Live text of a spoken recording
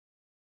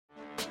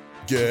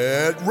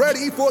Get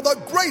ready for the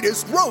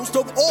greatest roast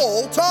of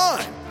all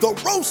time, the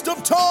Roast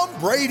of Tom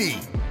Brady,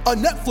 a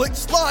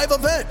Netflix live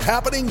event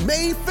happening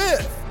May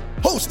 5th.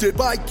 Hosted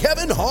by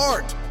Kevin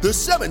Hart, the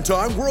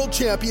 7-time world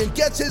champion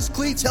gets his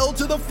cleats held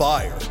to the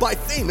fire by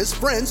famous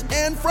friends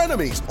and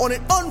frenemies on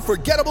an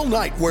unforgettable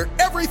night where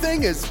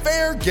everything is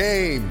fair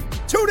game.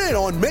 Tune in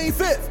on May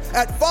 5th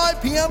at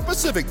 5 p.m.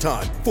 Pacific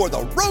time for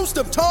the Roast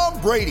of Tom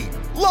Brady,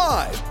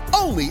 live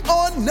only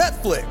on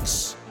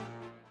Netflix.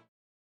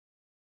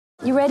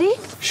 You ready?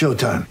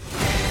 Showtime.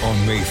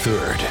 On May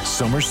 3rd,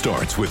 summer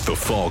starts with The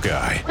Fall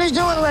Guy. Let's do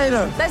it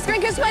later. Let's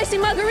drink a spicy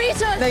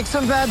margarita. Make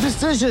some bad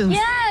decisions.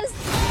 Yes!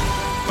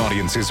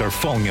 Audiences are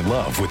falling in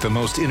love with the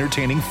most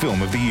entertaining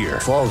film of the year.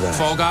 Fall Guy.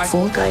 Fall Guy?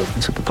 Fall guy.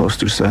 That's what the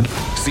poster said.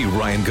 See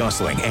Ryan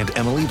Gosling and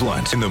Emily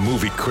Blunt in the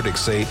movie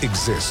critics say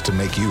exists to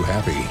make you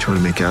happy. Trying to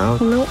make it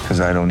out? Nope. Because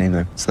I don't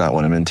either. It's not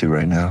what I'm into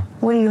right now.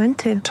 What are you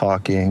into?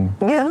 Talking.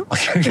 Yeah.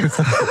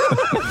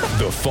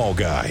 The Fall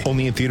Guy.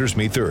 Only in theaters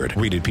May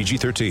 3rd. Rated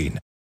PG-13.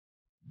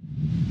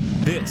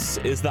 This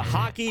is the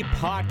Hockey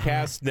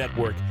Podcast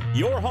Network,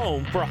 your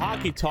home for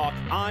hockey talk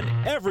on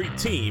every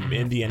team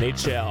in the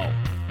NHL.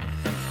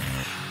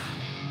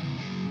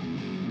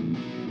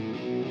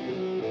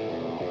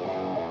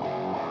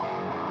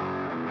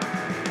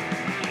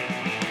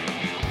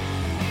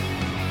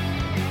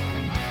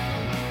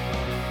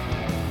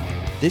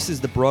 This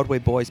is the Broadway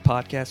Boys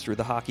podcast through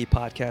the Hockey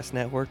Podcast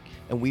Network,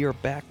 and we are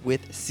back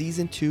with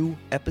Season 2,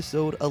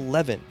 Episode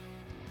 11.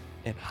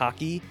 And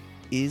hockey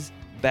is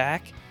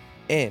back,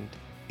 and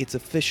it's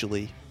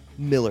officially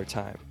Miller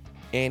time.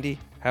 Andy,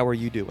 how are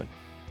you doing?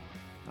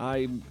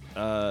 I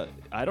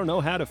don't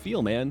know how to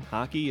feel, man.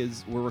 Hockey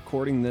is, we're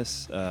recording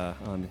this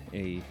on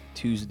a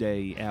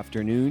Tuesday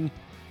afternoon.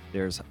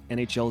 There's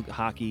NHL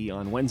hockey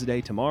on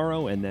Wednesday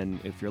tomorrow, and then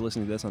if you're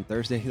listening to this on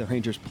Thursday, the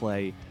Rangers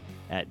play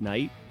at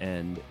night,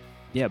 and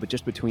yeah, but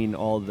just between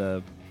all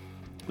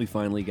we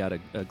finally got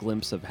a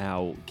glimpse of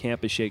how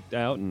camp is shaped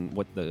out and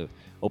what the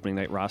opening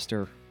night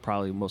roster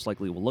probably most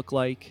likely will look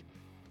like.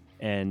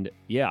 And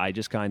yeah, I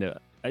just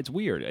it's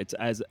weird. It's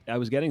as I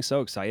was getting so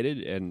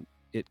excited and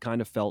it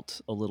kind of felt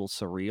a little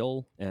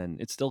surreal,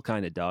 and it still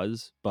kind of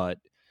does, but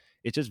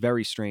it's just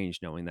very strange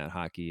knowing that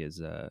hockey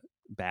is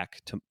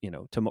back to,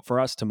 for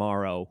us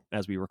tomorrow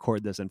as we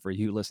record this, and for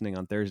you listening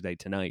on Thursday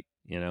tonight,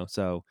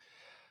 so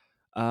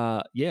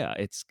yeah,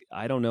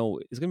 I don't know.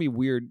 It's going to be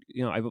weird.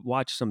 I've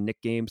watched some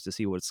Knick games to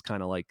see what it's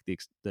kind of like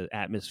the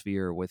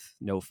atmosphere with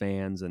no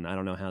fans. And I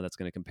don't know how that's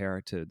going to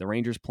compare to the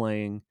Rangers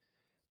playing,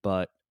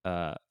 but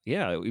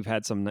yeah, we've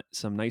had some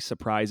nice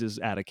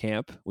surprises out of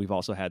camp. We've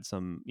also had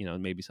some,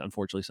 maybe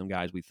unfortunately some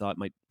guys we thought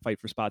might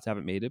fight for spots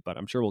haven't made it, but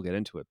I'm sure we'll get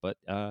into it. But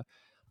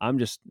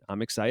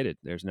I'm excited.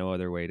 There's no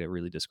other way to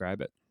really describe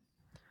it.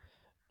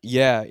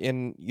 Yeah,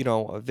 and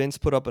Vince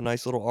put up a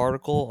nice little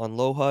article on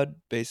LoHud,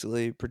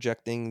 basically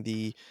projecting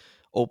the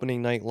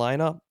opening night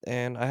lineup,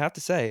 and I have to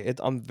say,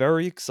 I'm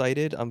very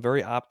excited. I'm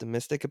very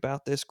optimistic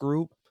about this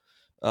group.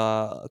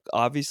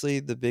 Obviously,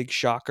 the big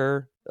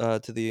shocker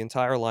to the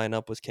entire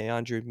lineup was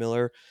K'Andre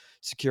Miller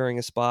securing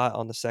a spot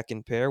on the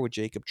second pair with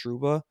Jacob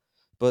Trouba,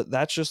 but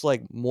that's just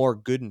like more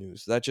good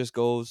news. That just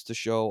goes to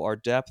show our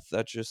depth.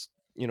 That just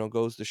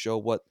goes to show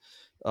what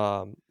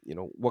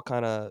what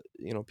kind of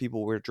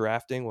people we're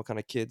drafting, what kind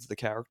of kids, the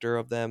character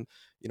of them,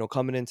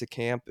 coming into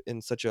camp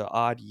in such an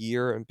odd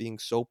year and being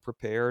so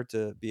prepared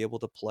to be able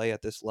to play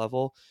at this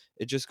level.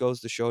 It just goes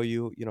to show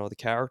you, the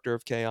character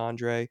of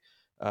K'Andre,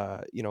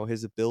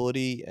 his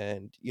ability.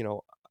 And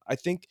I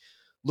think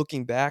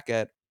looking back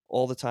at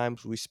all the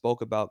times we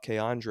spoke about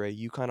K'Andre,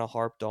 you kind of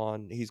harped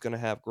on he's going to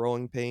have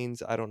growing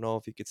pains. I don't know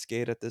if he could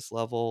skate at this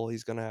level.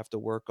 He's going to have to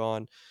work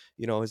on,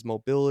 his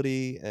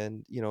mobility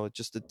and,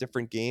 just a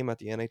different game at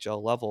the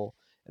NHL level.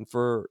 And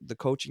for the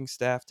coaching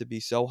staff to be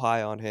so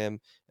high on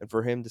him, and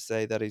for him to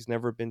say that he's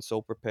never been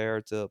so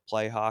prepared to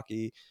play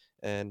hockey,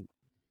 and,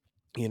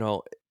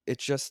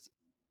 it's just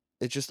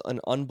an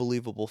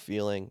unbelievable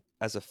feeling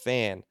as a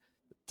fan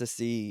to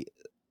see,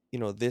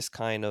 this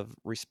kind of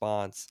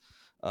response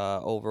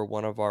over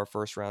one of our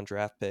first round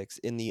draft picks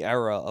in the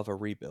era of a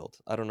rebuild.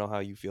 I don't know how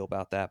you feel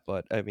about that,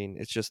 but I mean,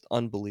 it's just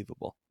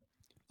unbelievable.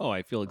 Oh,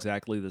 I feel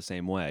exactly the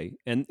same way.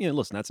 And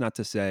listen, that's not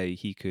to say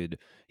he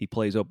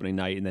plays opening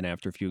night and then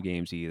after a few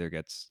games he either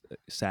gets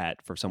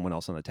sat for someone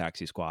else on the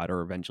taxi squad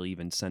or eventually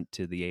even sent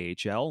to the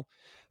AHL.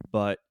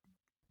 But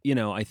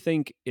I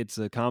think it's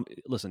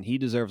listen, he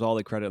deserves all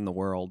the credit in the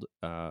world.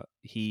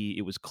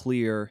 It was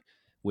clear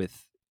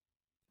with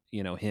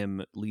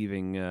him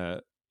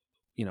leaving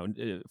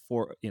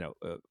for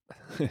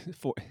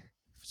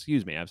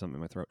excuse me, I have something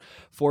in my throat,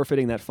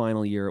 forfeiting that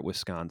final year at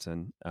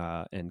Wisconsin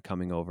and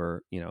coming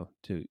over,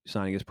 to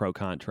signing his pro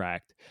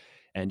contract.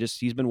 And just,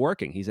 he's been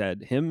working. He's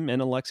had him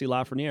and Alexis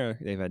Lafreniere.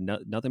 They've had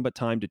nothing but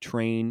time to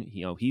train.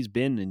 He's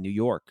been in New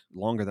York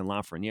longer than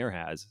Lafreniere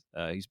has.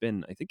 I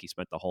think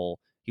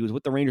he was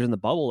with the Rangers in the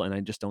bubble, and I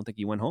just don't think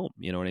he went home.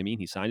 You know what I mean?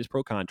 He signed his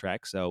pro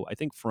contract. So I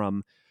think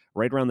from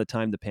right around the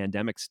time the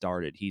pandemic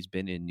started, he's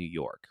been in New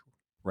York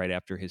right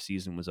after his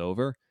season was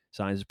over,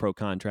 signed his pro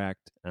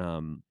contract.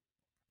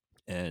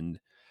 And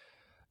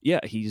yeah,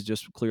 he's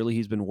just clearly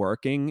he's been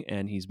working,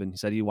 and he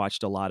said he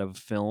watched a lot of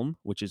film,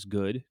 which is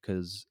good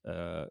because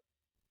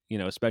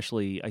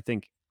especially I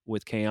think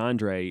with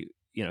Keandre,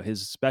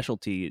 his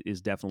specialty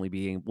is definitely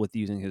being with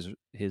using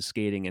his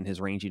skating and his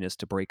ranginess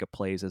to break up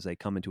plays as they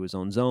come into his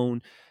own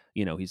zone.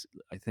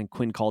 I think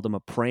Quinn called him a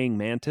praying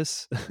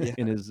mantis Yeah.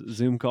 in his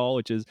Zoom call,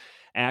 which is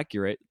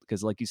accurate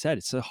because, like you said,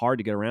 it's so hard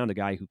to get around a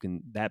guy who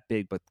can that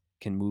big but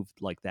can move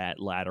like that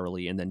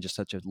laterally and then just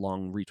such a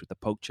long reach with the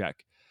poke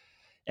check.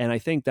 And I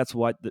think that's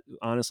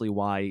honestly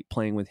why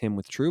playing with him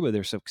with Trouba,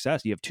 their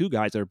success. You have two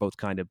guys that are both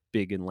kind of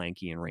big and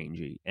lanky and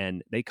rangy,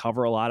 and they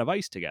cover a lot of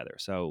ice together.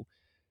 So,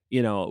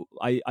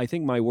 I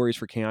think my worries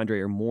for Keandre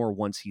are more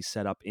once he's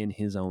set up in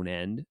his own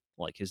end,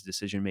 like his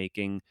decision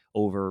making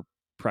over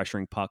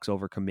pressuring pucks,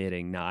 over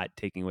committing, not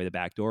taking away the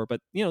back door.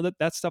 But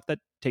that's stuff that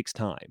takes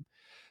time.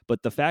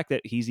 But the fact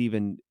that he's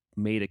even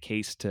made a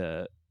case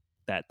to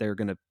that they're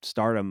going to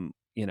start him,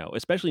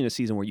 especially in a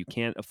season where you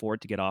can't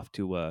afford to get off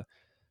to a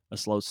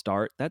slow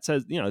start, that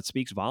says, it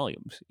speaks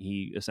volumes.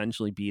 He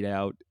essentially beat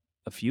out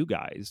a few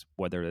guys,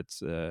 whether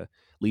it's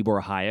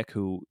Libor Hayek,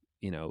 who,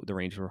 the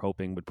Rangers were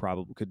hoping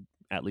could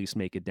at least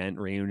make a dent,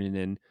 Reunion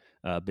and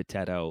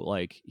Bitetto.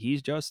 Like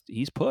he's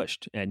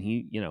pushed, and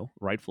he,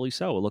 rightfully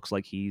so. It looks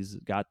like he's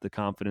got the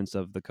confidence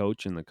of the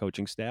coach and the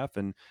coaching staff,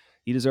 and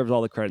he deserves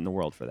all the credit in the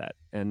world for that.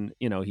 And,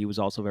 he was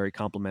also very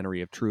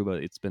complimentary of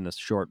Trouba. It's been a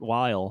short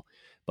while,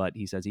 but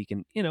he says he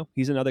can,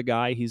 he's another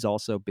guy. He's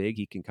also big.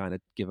 He can kind of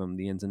give him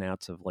the ins and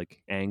outs of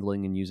like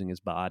angling and using his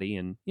body.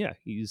 And yeah,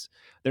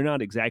 they're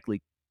not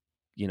exactly,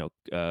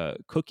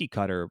 cookie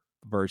cutter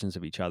versions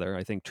of each other.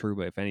 I think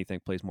Trouba, if anything,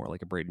 plays more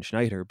like a Braden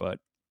Schneider, but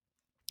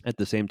at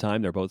the same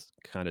time, they're both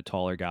kind of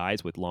taller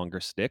guys with longer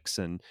sticks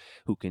and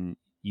who can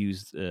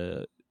use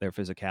their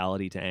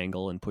physicality to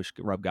angle and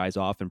rub guys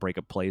off and break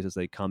up plays as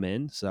they come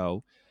in.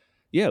 So,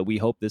 yeah, we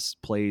hope this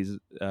pays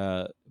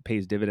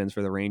dividends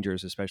for the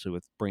Rangers, especially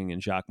with bringing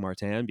in Jacques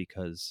Martin,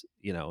 because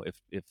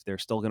if they're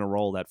still going to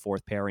roll that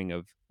fourth pairing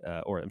of,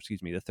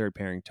 the third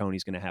pairing,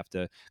 Tony's going to have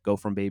to go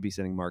from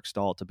babysitting Mark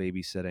Stahl to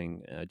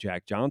babysitting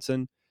Jack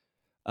Johnson.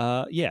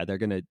 They're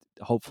going to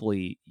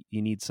hopefully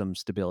you need some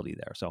stability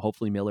there. So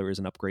hopefully Miller is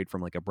an upgrade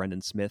from like a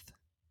Brendan Smith,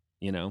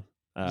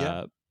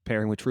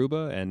 pairing with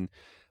Trouba. And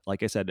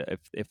like I said,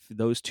 if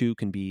those two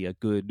can be a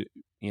good,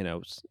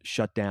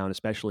 shut down,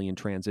 especially in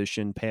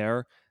transition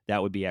pair,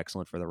 that would be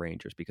excellent for the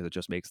Rangers because it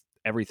just makes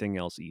everything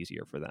else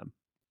easier for them.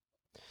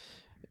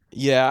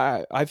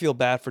 Yeah, I feel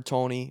bad for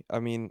Tony. I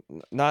mean,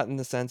 not in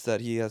the sense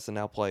that he has to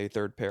now play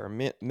third pair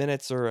of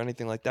minutes or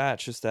anything like that.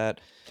 It's just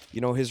that,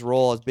 his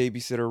role as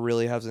babysitter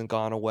really hasn't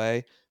gone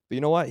away. But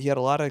you know what? He had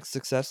a lot of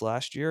success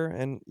last year,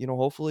 and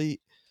hopefully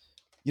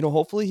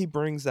he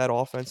brings that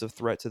offensive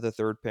threat to the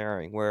third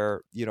pairing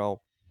where,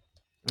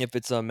 if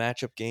it's a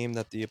matchup game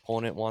that the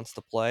opponent wants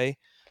to play,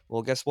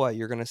 well, guess what?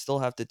 You're going to still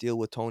have to deal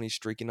with Tony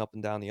streaking up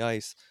and down the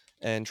ice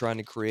and trying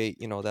to create,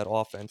 that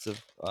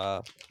offensive,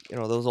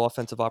 those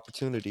offensive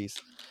opportunities.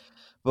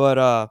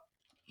 But,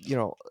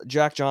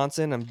 Jack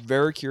Johnson, I'm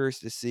very curious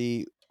to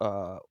see,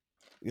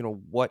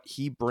 what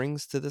he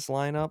brings to this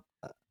lineup.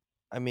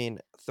 I mean,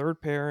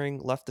 third pairing,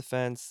 left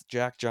defense,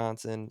 Jack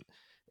Johnson.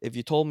 If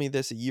you told me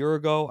this a year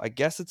ago, I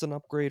guess it's an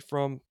upgrade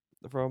from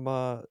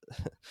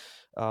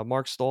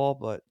Mark Stahl,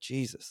 but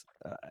Jesus,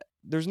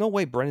 there's no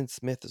way Brendan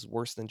Smith is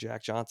worse than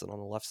Jack Johnson on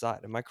the left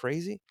side. Am I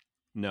crazy?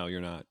 No, you're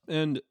not.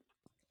 And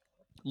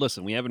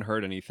listen, we haven't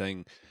heard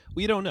anything.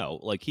 We don't know.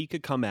 Like he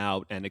could come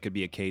out and it could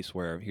be a case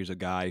where here's a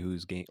guy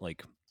who's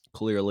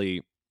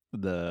clearly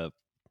no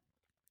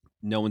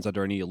one's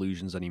under any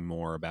illusions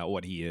anymore about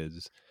what he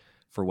is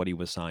for what he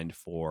was signed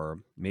for.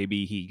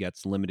 Maybe he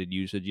gets limited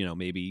usage,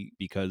 maybe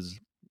because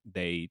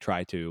they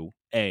try to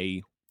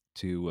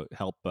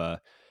help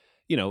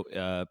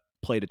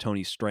play to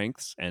Tony's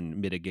strengths and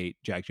mitigate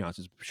Jack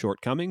Johnson's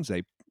shortcomings.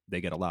 They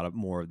get a lot of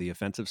more of the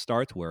offensive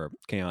starts where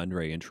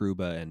Keandre and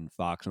Trouba and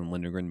Fox and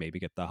Lindgren maybe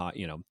get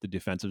the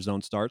defensive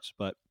zone starts.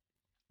 But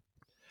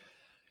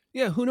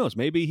yeah, who knows?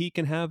 Maybe he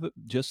can have a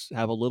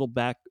little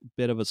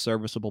bit of a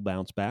serviceable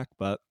bounce back,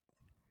 but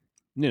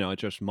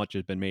it's just much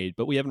has been made.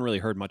 But we haven't really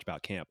heard much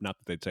about camp. Not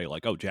that they'd say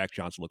like, oh, Jack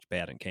Johnson looks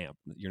bad in camp.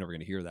 You're never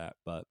going to hear that,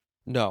 but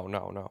No.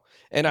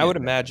 And I would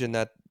imagine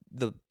that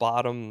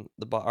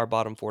our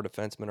bottom four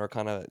defensemen are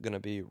kind of going to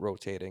be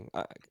rotating.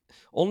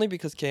 Only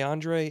because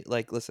Keandre,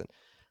 listen,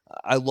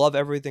 I love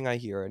everything I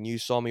hear, and you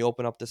saw me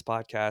open up this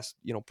podcast,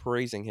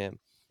 praising him.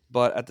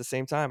 But at the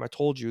same time, I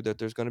told you that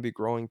there's going to be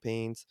growing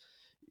pains.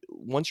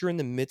 Once you're in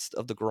the midst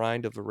of the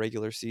grind of a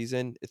regular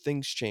season,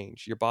 things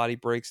change. Your body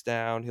breaks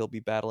down. He'll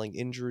be battling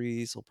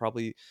injuries. He'll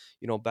probably,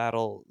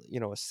 battle,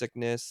 a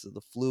sickness.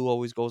 The flu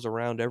always goes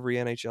around every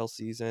NHL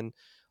season.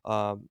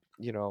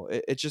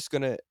 It's just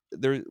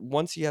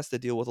once he has to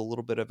deal with a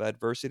little bit of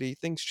adversity,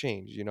 things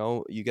change.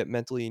 You get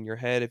mentally in your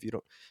head if you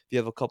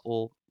have a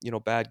couple,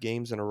 bad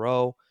games in a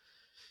row.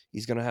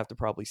 He's going to have to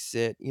probably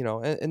sit,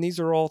 and these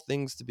are all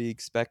things to be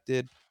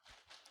expected.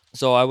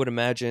 So I would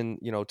imagine,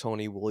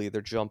 Tony will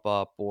either jump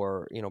up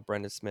or,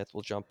 Brendan Smith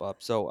will jump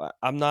up. So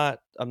I'm not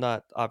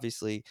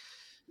obviously,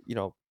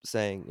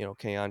 saying,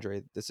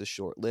 Keandre, this is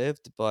short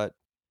lived, but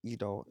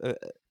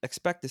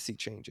expect to see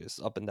changes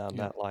up and down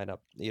that lineup,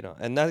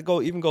 and that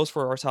even goes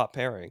for our top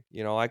pairing.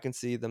 I can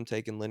see them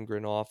taking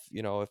Lindgren off,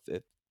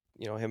 if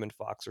him and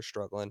Fox are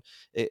struggling.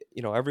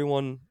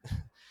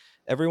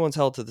 Everyone's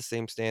held to the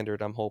same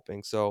standard, I'm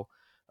hoping. So,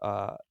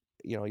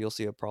 you'll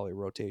see probably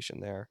rotation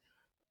there.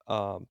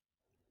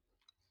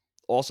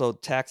 Also,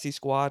 taxi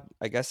squad,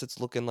 I guess it's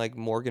looking like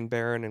Morgan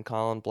Barron and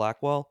Colin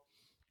Blackwell.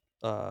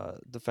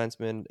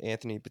 Defenseman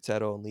Anthony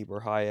Potato and Lieber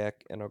Hayek,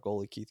 and our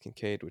goalie Keith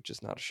Kincaid, which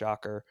is not a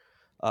shocker.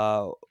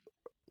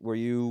 Were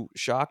you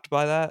shocked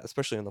by that,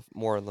 especially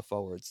more in the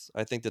forwards?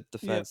 I think that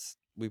defense,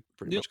 we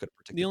pretty much could have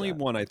predicted. The only that.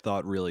 one I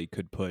thought really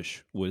could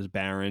push was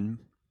Barron.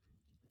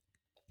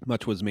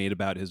 Much was made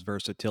about his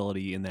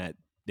versatility in that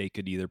they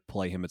could either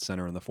play him at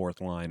center on the fourth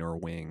line or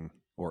wing,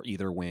 or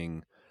either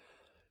wing.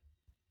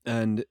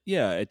 And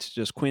it's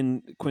just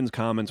Quinn's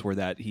comments were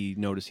that he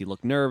noticed he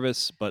looked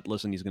nervous, but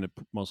listen, he's going to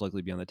most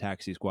likely be on the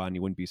taxi squad, and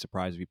he wouldn't be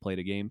surprised if he played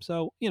a game.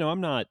 So,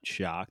 I'm not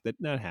shocked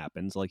that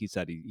happens. Like he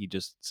said, he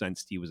just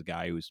sensed he was a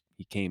guy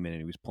he came in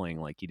and he was playing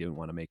like he didn't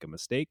want to make a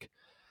mistake.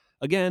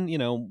 Again,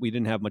 we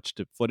didn't have much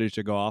footage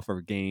to go off of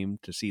a game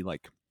to see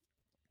like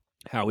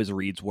how his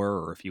reads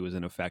were or if he was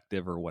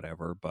ineffective or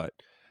whatever. But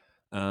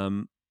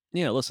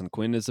listen,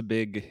 Quinn is a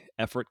big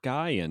effort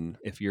guy, and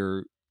if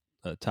you're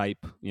a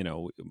type,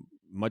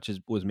 much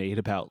was made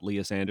about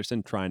Lias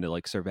Andersson trying to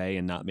like survey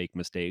and not make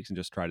mistakes and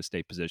just try to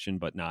stay positioned,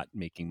 but not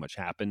making much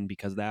happen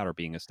because of that, or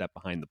being a step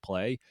behind the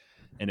play.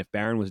 And if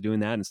Barron was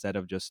doing that instead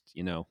of just,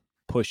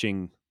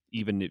 pushing,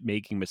 even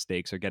making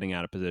mistakes or getting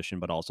out of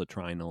position, but also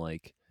trying to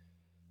like,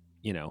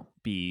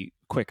 be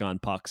quick on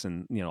pucks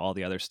and, all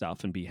the other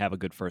stuff and have a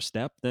good first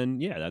step, then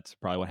that's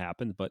probably what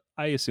happened. But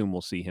I assume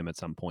we'll see him at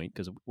some point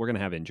because we're going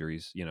to have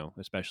injuries,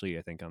 especially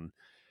I think on,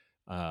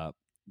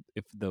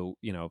 if the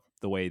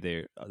way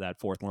that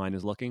fourth line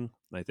is looking.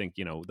 I think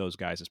those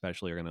guys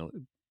especially are going to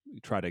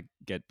try to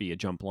be a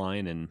jump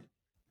line, and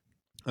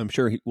I'm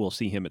sure we'll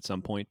see him at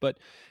some point. But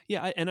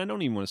and I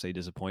don't even want to say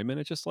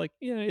disappointment. It's just like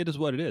it is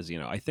what it is.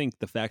 I think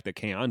the fact that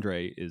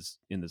Keandre is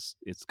in this,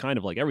 it's kind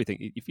of like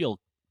everything.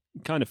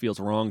 Kind of feels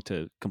wrong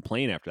to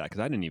complain after that because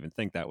I didn't even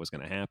think that was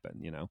going to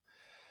happen.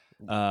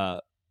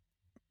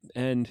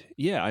 And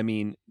I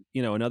mean,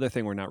 another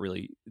thing we're not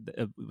really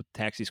with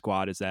taxi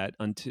squad is that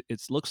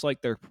it looks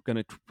like they're going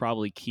to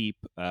probably keep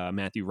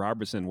Matthew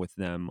Robertson with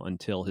them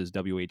until his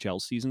WHL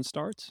season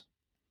starts,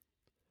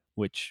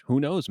 which who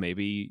knows,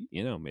 maybe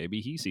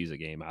he sees a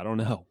game. I don't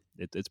know.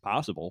 It's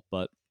possible,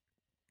 but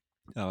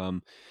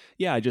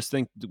I just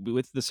think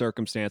with the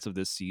circumstance of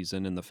this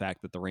season and the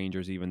fact that the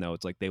Rangers, even though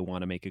it's like they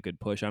want to make a good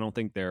push, I don't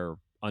think they're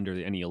under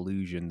any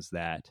illusions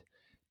that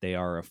they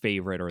are a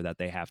favorite or that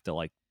they have to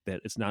like,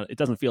 that it's not, it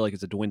doesn't feel like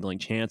it's a dwindling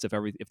chance if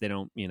they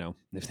don't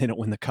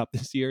win the cup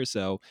this year.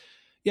 So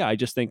I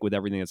just think with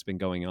everything that's been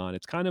going on,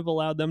 it's kind of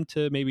allowed them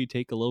to maybe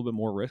take a little bit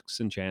more risks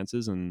and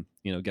chances and,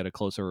 get a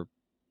closer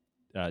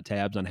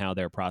tabs on how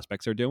their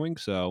prospects are doing.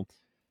 So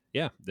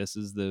this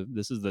is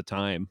the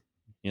time,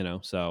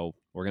 so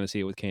we're going to see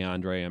it with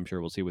Keandre. I'm sure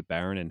we'll see it with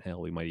Barron, and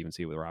hell, we might even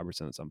see it with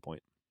Robertson at some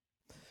point.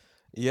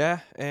 Yeah,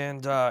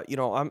 and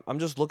I'm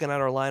just looking at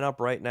our lineup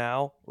right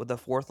now with the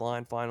fourth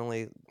line.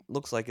 Finally,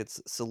 looks like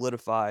it's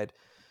solidified.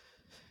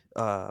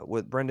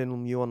 With Brendan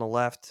Lemieux on the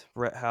left,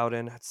 Brett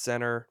Howden at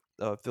center,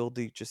 Phil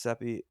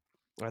DiGiuseppe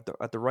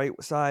at the right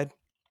side.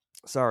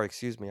 Sorry,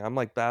 excuse me. I'm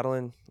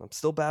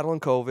still battling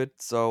COVID,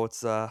 so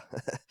it's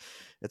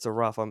it's a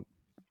rough. I'm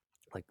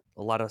like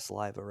a lot of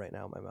saliva right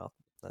now in my mouth.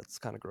 That's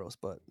kind of gross,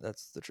 but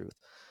that's the truth.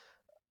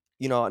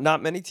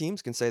 Not many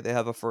teams can say they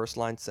have a first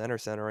line center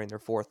centering their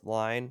fourth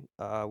line.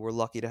 We're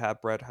lucky to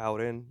have Brett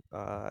Howden.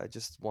 I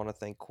just want to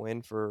thank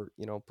Quinn for,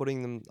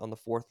 putting them on the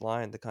fourth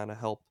line to kind of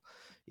help,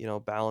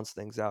 balance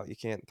things out. You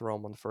can't throw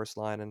them on the first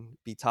line and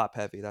be top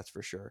heavy. That's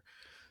for sure.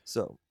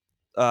 So,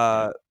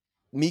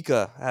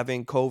 Mika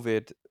having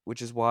COVID,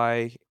 which is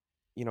why,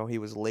 he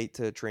was late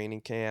to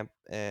training camp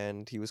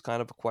and he was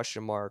kind of a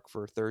question mark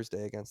for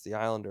Thursday against the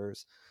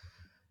Islanders.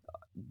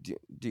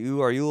 Are you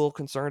a little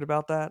concerned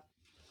about that?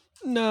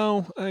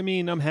 No, I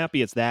mean, I'm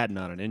happy it's that,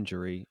 not an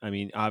injury. I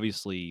mean,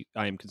 obviously,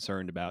 I am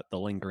concerned about the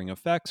lingering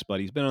effects, but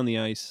he's been on the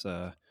ice.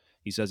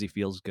 He says he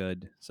feels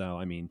good. So,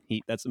 I mean,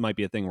 that might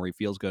be a thing where he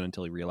feels good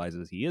until he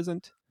realizes he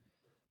isn't.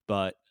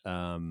 But,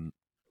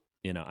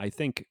 I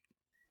think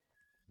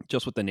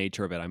just with the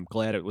nature of it, I'm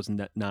glad it was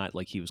not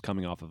like he was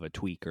coming off of a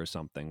tweak or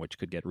something, which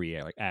could get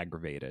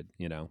aggravated,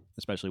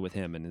 especially with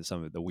him and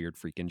some of the weird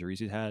freak injuries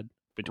he's had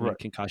between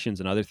concussions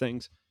and other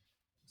things.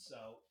 So,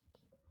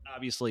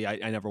 obviously, I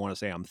never want to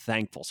say I'm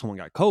thankful someone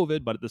got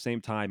COVID, but at the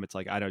same time, it's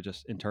like, I don't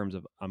just in terms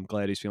of I'm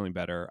glad he's feeling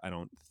better. I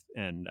don't,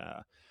 and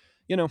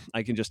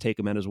I can just take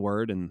him at his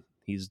word, and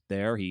he's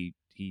there. He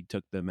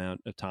took the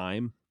amount of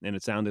time, and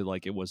it sounded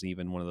like it wasn't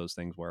even one of those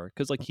things where,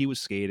 because like he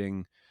was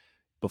skating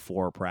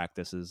before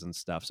practices and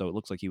stuff, so it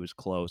looks like he was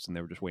close, and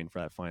they were just waiting for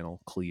that final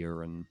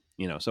clear, and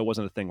so it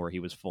wasn't a thing where he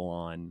was full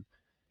on.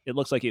 It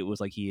looks like it was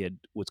like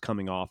was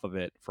coming off of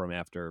it from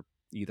after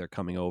either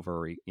coming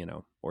over,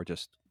 or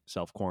just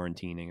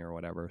self-quarantining or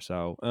whatever.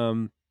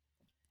 So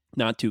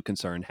not too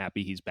concerned.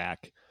 Happy he's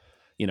back.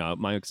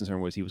 My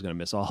concern was he was going to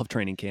miss all of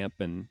training camp,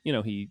 and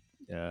he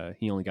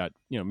only got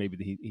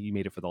maybe he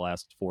made it for the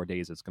last 4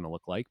 days. It's going to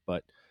look like,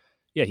 but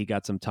yeah, he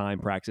got some time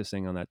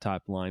practicing on that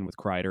top line with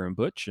Kreider and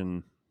Butch,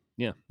 and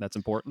yeah, that's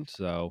important.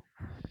 So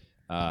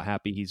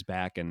happy he's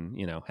back, and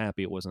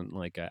happy it wasn't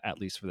like at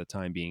least for the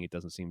time being, it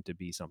doesn't seem to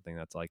be something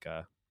that's like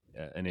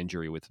an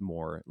injury with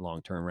more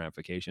long-term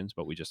ramifications.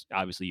 But we just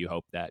obviously you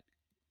hope that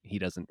he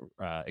doesn't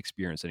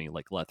experience any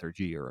like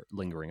lethargy or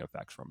lingering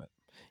effects from it.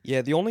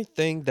 Yeah, the only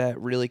thing that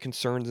really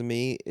concerns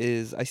me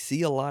is I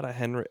see a lot of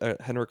Henrik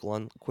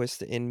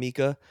Lundqvist in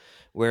Mika,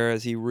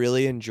 whereas he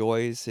really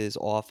enjoys his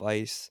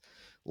off-ice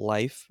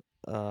life.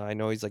 I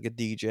know he's like a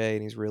DJ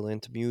and he's really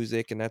into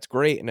music, and that's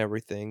great and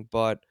everything,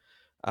 but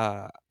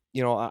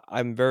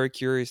I'm very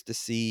curious to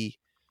see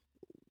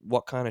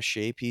what kind of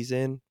shape he's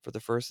in for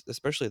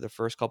especially the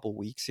first couple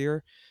weeks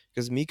here,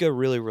 because Mika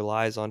really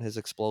relies on his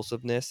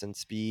explosiveness and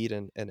speed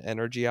and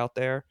energy out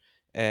there.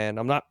 And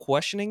I'm not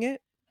questioning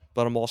it,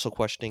 but I'm also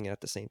questioning it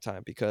at the same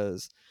time,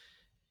 because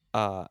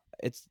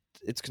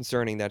it's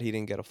concerning that he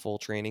didn't get a full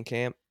training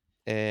camp.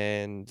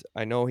 And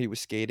I know he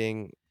was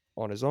skating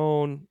on his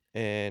own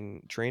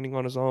and training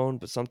on his own,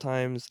 but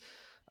sometimes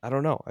I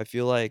don't know. I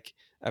feel like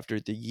after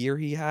the year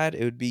he had,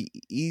 it would be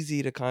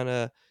easy to kind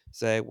of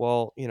say,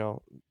 well,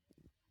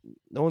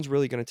 no one's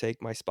really going to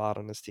take my spot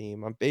on this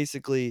team. I'm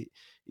basically,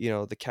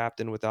 the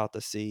captain without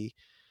the C.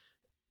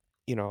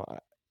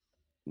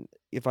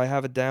 If I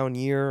have a down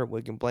year,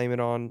 we can blame it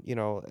on,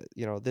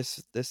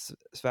 this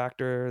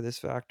factor,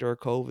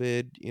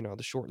 COVID,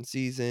 the shortened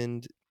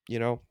season,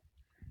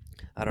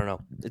 I don't know.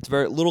 It's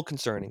very little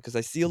concerning because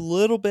I see a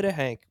little bit of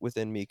Hank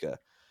within Mika.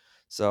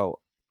 So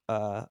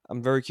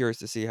I'm very curious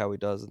to see how he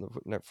does in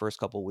the first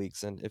couple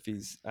weeks and if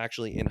he's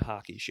actually in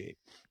hockey shape.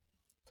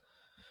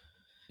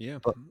 Yeah,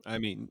 I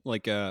mean,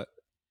 like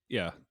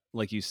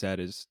you said,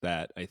 is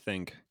that I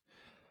think,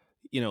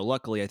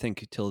 luckily, I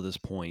think till this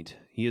point,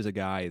 he is a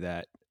guy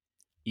that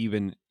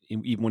even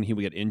when he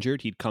would get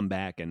injured, he'd come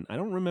back, and I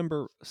don't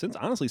remember since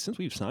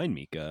we've signed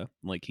Mika,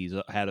 like he's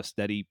had a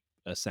steady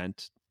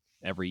ascent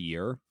every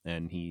year,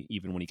 and he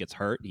even when he gets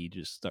hurt,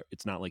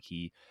 it's not like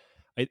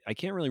I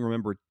can't really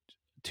remember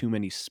too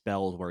many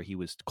spells where he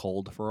was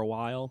cold for a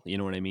while. You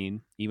know what I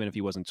mean? Even if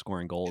he wasn't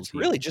scoring goals, it's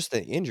really just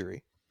the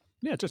injury.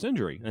 Yeah, it's just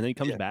injury. And then he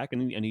comes back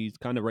and he's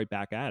kind of right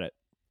back at it.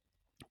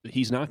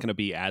 He's not going to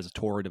be as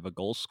torrid of a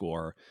goal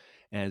scorer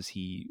as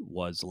he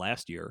was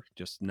last year.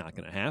 Just not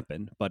going to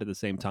happen. But at the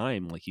same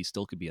time, like he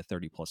still could be a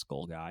 30-plus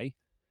goal guy.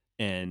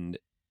 And,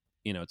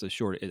 it's a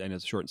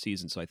short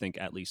season. So I think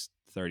at least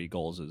 30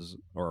 goals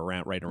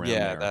right around there.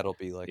 Yeah, that'll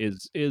be like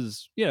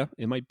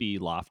it might be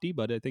lofty,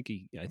 but I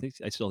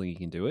still think he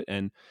can do it.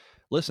 And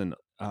listen,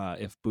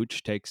 if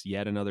Butch takes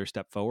yet another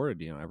step forward,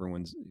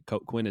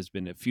 Quinn has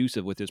been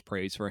effusive with his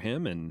praise for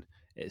him, and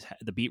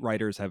the beat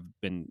writers have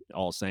been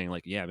all saying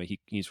like, yeah, but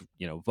he's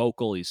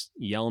vocal, he's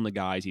yelling the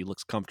guys, he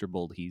looks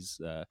comfortable, he's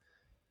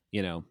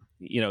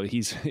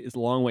he's a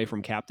long way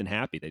from Captain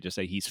Happy. They just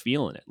say he's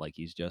feeling it, like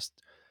he's just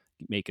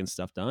making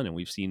stuff done, and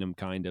we've seen him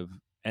kind of.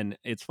 And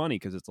it's funny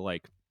because it's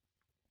like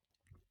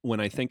when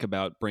I think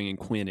about bringing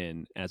Quinn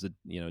in as a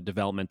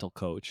developmental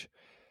coach,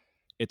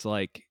 it's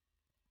like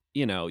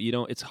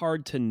it's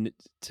hard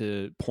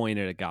to point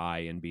at a guy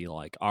and be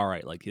like, all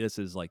right, like this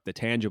is like the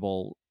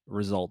tangible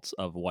results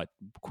of what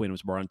Quinn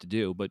was brought in to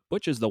do. But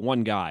Butch is the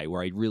one guy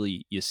where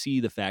you see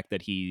the fact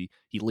that he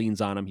leans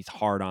on him, he's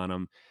hard on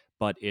him,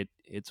 but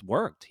it's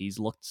worked.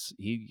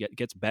 He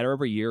gets better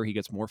every year. He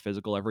gets more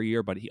physical every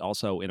year, but he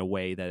also in a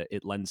way that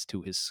it lends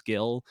to his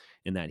skill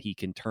in that he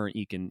can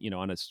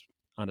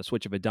on a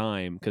switch of a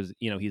dime, because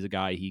he's a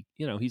guy,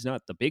 he's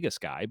not the biggest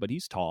guy, but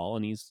he's tall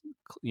and he's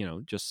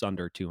just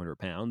under 200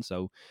 pounds,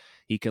 so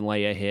he can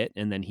lay a hit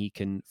and then he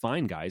can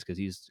find guys because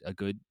he's got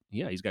good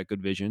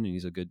vision and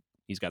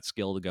he's got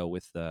skill to go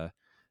with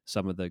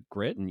some of the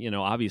grit. And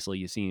obviously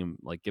you see him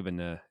like giving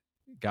the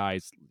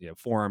guys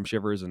forearm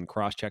shivers and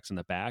cross checks in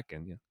the back,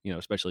 and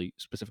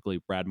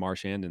specifically Brad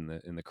Marchand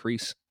in the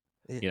crease.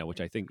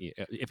 Which I think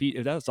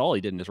if that's all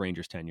he did in his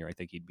Rangers tenure, I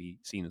think he'd be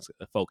seen as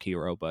a folk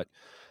hero. But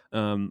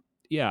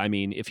I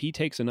mean, if he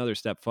takes another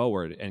step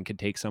forward and could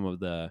take some of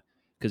the,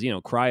 because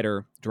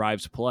Kreider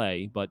drives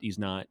play, but he's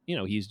not,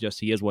 he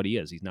is what he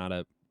is. He's not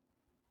a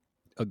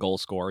goal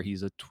scorer.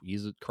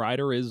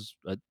 Kreider is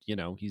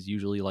he's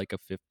usually like a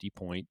 50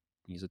 point.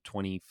 He's a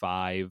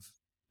 25-20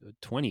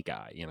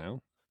 guy.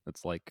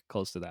 That's like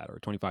close to that, or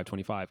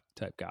 25-25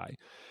 type guy.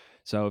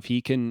 So if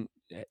he can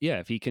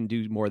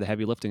do more of the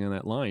heavy lifting on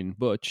that line,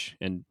 Butch,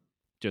 and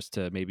just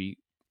to maybe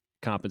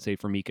compensate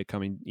for Mika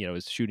coming,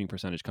 his shooting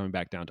percentage coming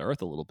back down to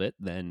earth a little bit,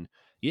 then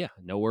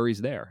no worries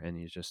there. And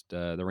he's just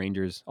the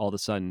Rangers all of a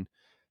sudden,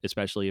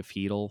 especially if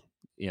Hedl,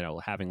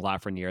 having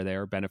Lafreniere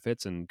there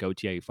benefits, and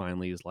Gauthier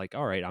finally is like,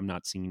 all right, I'm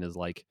not seen as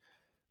like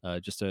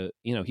he's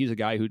a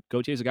guy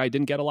Gauthier's a guy who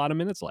didn't get a lot of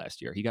minutes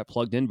last year. He got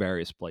plugged in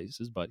various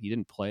places, but he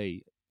didn't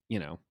play, he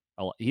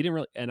didn't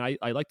really, and I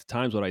liked the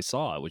times what I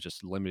saw. It was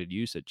just limited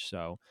usage.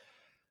 So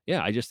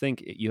yeah, I just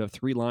think you have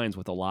three lines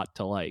with a lot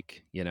to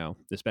like,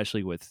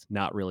 especially with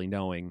not really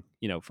knowing,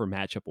 for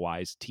matchup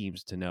wise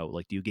teams to know.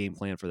 Like, do you game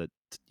plan for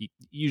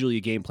usually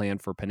you game plan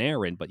for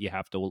Panarin, but you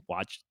have to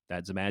watch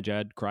that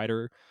Zibanejad,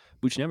 Kreider,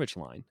 Buchnevich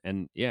line.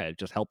 And yeah, it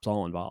just helps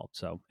all involved.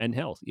 So, and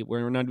hell,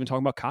 we're not even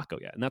talking about Kakko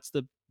yet. And that's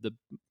the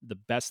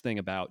best thing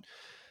about,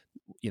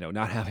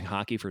 not having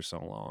hockey for so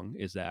long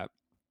is that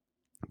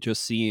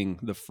just seeing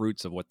the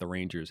fruits of what the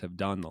Rangers have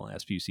done the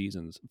last few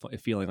seasons,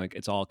 feeling like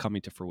it's all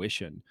coming to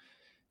fruition.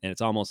 And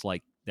it's almost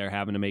like they're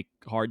having to make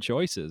hard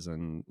choices.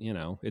 And,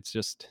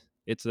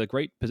 it's a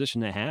great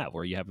position to have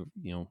where you have,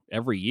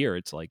 every year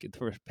it's like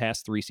for the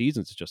past 3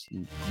 seasons, it's just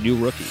new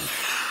rookies.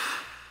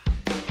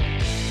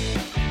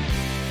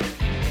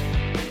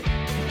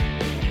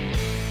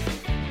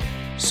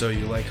 So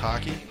you like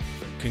hockey?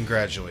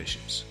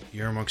 Congratulations.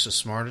 You're amongst the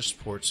smartest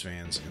sports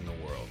fans in the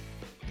world.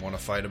 Want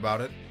to fight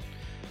about it?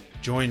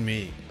 Join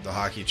me, the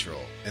Hockey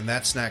Troll, and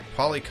that snack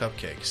Polly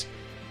Cupcakes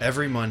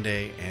every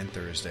Monday and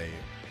Thursday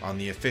on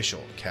the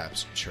official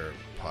Caps Chirp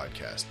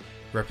podcast,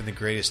 repping the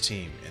greatest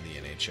team in the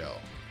NHL,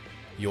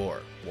 your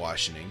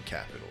Washington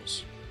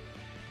Capitals.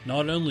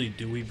 Not only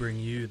do we bring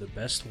you the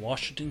best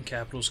Washington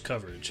Capitals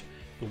coverage,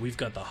 but we've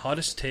got the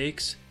hottest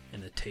takes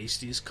and the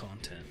tastiest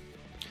content.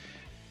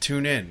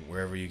 Tune in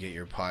wherever you get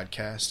your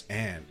podcast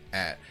and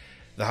at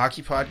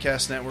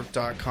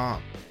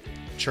thehockeypodcastnetwork.com.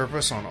 Chirp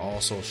us on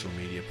all social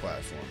media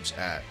platforms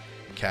at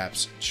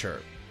Caps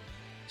Chirp.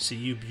 See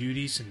you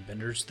beauties and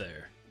benders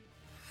there.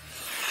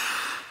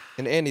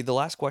 And Andy, the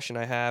last question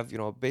I have,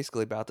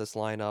 basically about this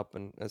lineup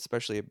and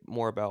especially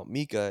more about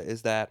Mika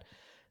is that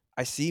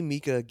I see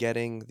Mika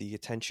getting the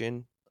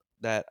attention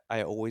that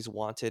I always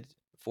wanted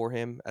for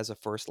him as a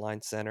first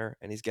line center,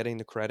 and he's getting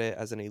the credit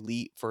as an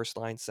elite first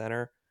line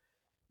center.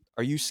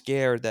 Are you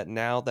scared that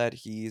now that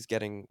he's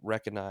getting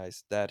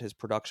recognized that his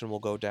production will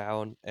go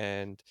down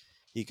and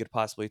he could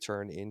possibly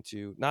turn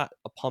into not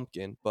a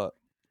pumpkin, but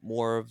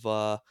more of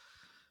a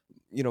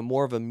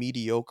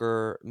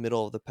mediocre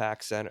middle of the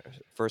pack center,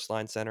 first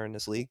line center in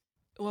this league?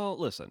 Well,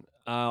 listen,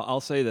 I'll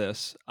say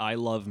this. I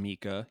love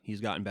Mika. He's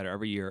gotten better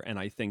every year, and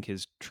I think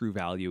his true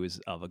value is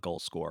of a goal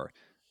scorer.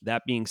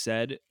 That being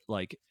said,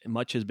 like,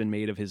 much has been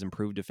made of his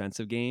improved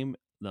defensive game.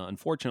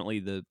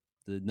 Unfortunately, the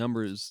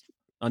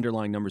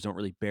underlying numbers don't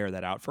really bear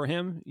that out for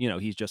him.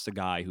 He's just a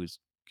guy who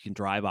can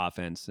drive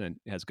offense and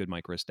has good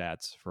micro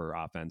stats for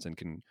offense and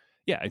can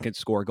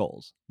score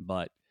goals.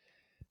 But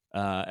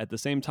at the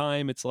same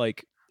time, it's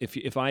like,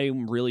 if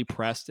I'm really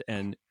pressed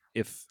and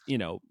if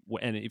you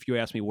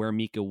ask me where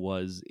Mika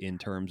was in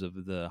terms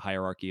of the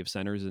hierarchy of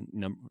centers and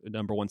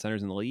number one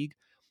centers in the league,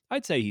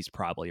 I'd say he's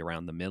probably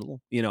around the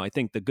middle. I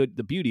think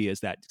the beauty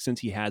is that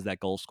since he has that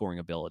goal scoring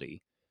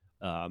ability,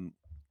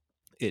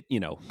 it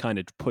kind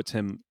of puts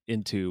him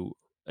into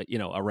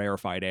a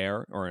rarefied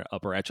air or an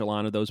upper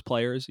echelon of those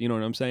players. You know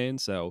what I'm saying?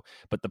 So,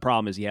 but the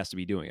problem is he has to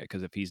be doing it,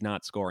 because if he's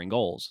not scoring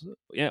goals,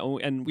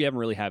 and we haven't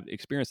really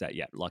experienced that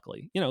yet,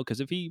 luckily,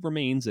 because if he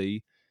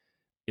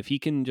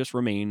can just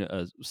remain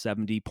a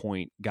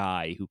 70-point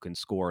guy who can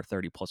score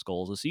 30 plus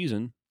goals a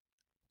season,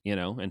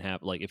 and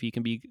have if he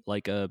can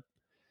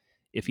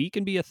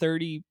be a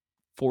 30,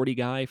 40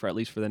 guy for at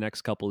least for the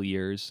next couple of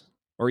years,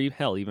 or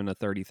even a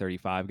 30,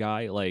 35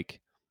 guy,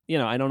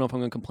 I don't know if I'm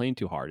going to complain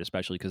too hard,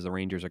 especially because the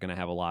Rangers are going to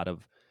have a lot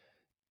of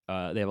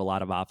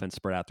offense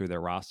spread out through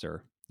their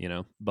roster,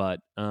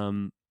 but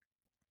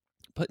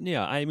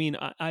yeah, I mean,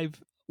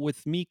 I've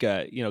with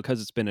Mika,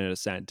 because it's been an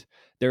ascent,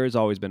 there has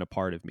always been a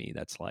part of me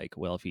that's like,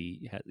 well, if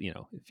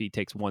he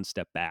takes one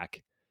step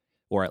back,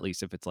 or at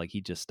least if it's like he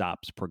just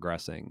stops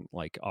progressing,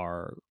 I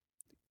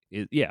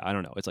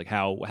don't know. It's like,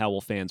 how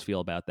will fans feel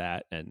about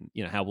that? And,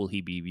 how will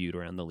he be viewed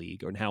around the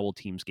league, or how will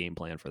teams game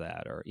plan for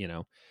that? Or,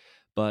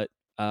 but,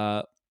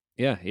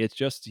 yeah, it's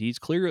just, he's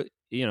clear,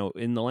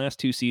 in the last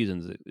 2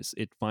 seasons,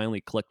 it finally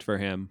clicked for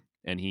him,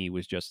 and he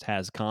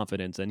has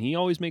confidence, and he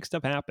always makes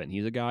stuff happen.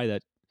 He's a guy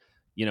that,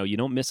 you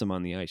don't miss him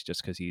on the ice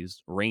just because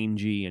he's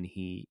rangy, and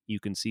you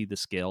can see the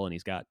skill, and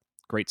he's got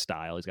great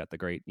style. He's got the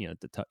great,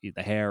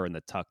 the hair and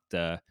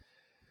the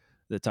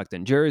tucked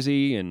in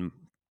jersey and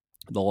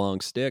the long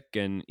stick,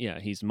 and yeah,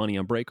 he's money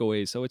on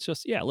breakaways. So it's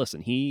just, yeah,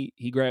 listen, he's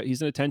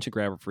an attention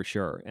grabber for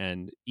sure.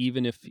 And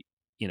even if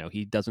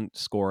he doesn't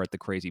score at the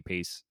crazy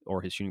pace,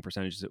 or his shooting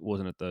percentages, it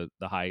wasn't at the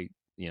high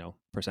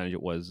percentage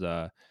it was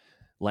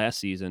last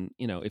season,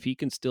 if he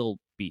can still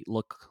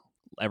look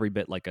every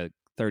bit like a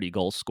 30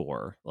 goal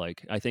scorer,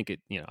 I think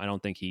I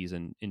don't think he's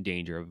in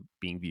danger of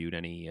being viewed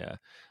any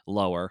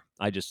lower.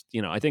 I just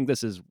I think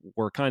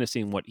we're kind of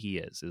seeing what he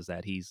is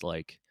that he's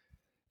like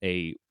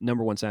a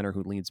number one center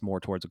who leans more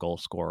towards a goal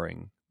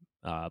scoring,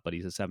 but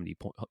he's a 70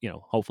 point,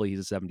 hopefully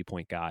he's a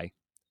 70-point guy,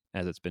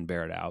 as it's been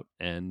bared out.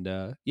 And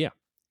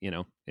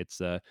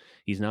it's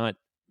he's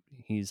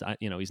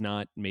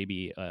not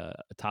maybe a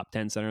top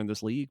 10 center in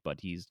this league,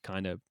 but he's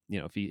kind of,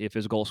 if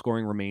his goal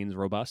scoring remains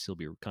robust, he'll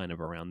be kind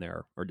of around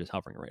there, or just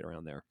hovering right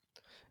around there.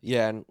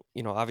 Yeah, and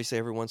obviously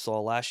everyone saw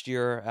last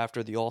year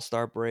after the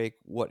All-Star break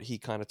what he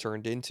kind of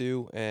turned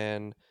into,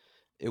 and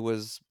it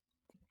was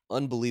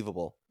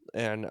unbelievable.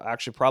 and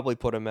actually probably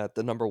put him at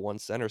the number one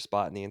center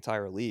spot in the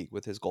entire league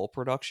with his goal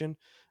production.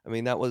 I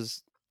mean, that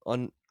was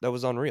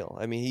unreal.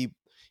 I mean,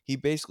 he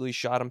basically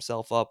shot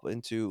himself up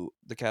into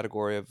the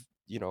category of,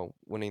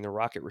 winning the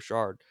Rocket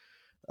Richard,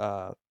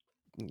 uh,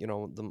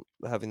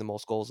 having the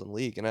most goals in the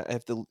league. And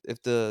if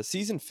the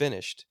season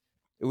finished,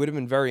 it would have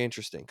been very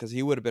interesting because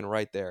he would have been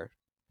right there,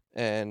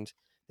 and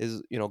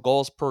his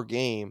goals per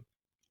game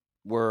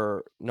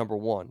were number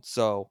one.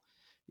 So,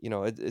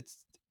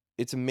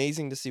 it's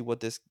amazing to see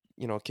what this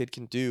kid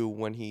can do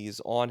when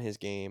he's on his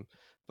game.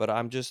 But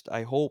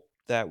I hope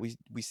that we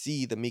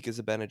see the Mika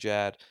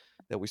Zibanejad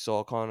that we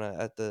saw kind of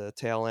at the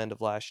tail end of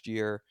last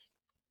year,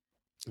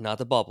 not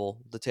the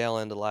bubble, the tail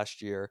end of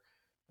last year.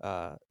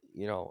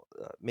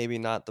 Maybe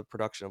not the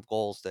production of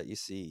goals that you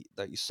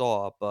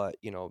saw, but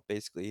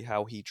basically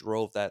how he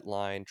drove that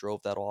line,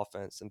 drove that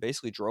offense, and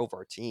basically drove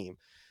our team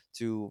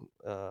to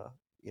a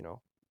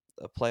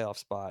playoff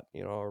spot,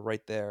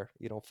 right there,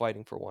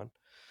 fighting for one.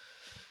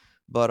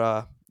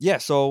 But yeah,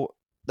 so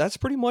that's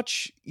pretty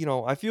much,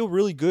 I feel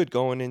really good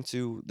going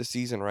into the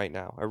season right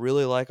now. I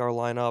really like our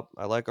lineup.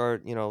 I like our,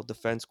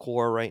 defense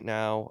core right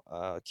now.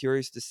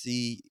 Curious to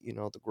see,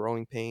 the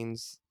growing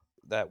pains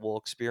that we'll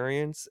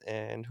experience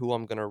and who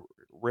I'm going to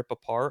rip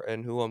apart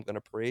and who I'm going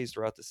to praise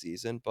throughout the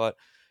season. But,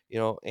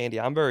 Andy,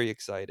 I'm very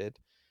excited.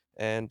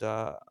 And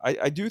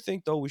I do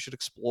think, though, we should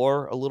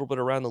explore a little bit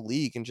around the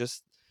league and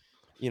just,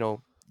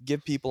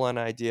 give people an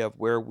idea of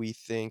where we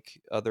think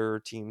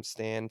other teams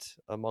stand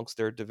amongst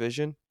their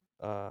division.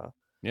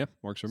 Yeah,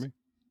 works for me.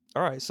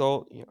 All right,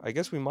 so I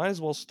guess we might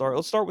as well start.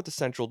 Let's start with the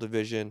Central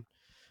Division.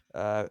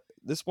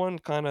 This one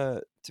kind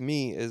of, to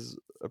me, is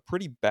a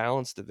pretty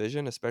balanced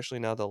division, especially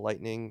now the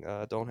Lightning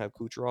don't have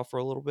Kucherov for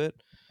a little bit.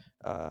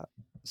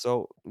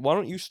 So why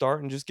don't you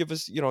start and just give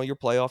us, your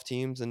playoff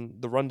teams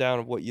and the rundown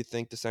of what you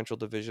think the Central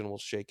Division will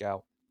shake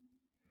out.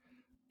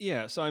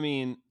 Yeah, so I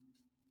mean,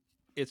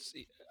 it's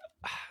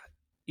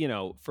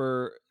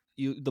for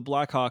you, the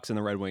Blackhawks and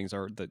the Red Wings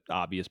are the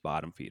obvious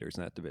bottom feeders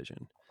in that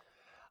division.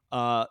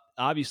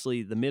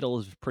 Obviously, the middle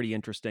is pretty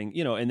interesting,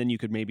 and then you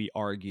could maybe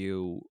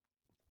argue,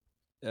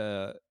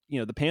 the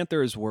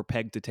Panthers were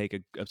pegged to take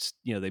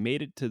they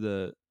made it to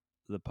the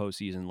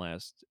postseason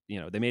last,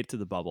 they made it to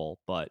the bubble,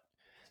 but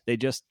they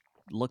just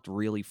looked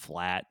really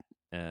flat,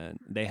 and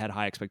they had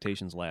high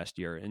expectations last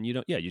year. And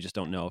you just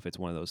don't know if it's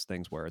one of those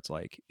things where it's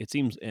like, it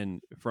seems,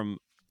 and from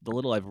the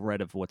little I've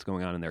read of what's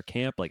going on in their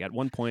camp, like at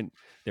one point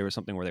there was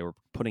something where they were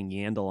putting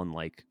Yandel on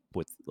like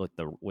with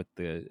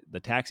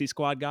the taxi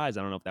squad guys.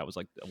 I don't know if that was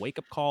like a wake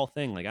up call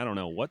thing. Like, I don't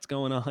know what's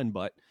going on,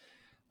 but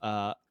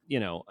I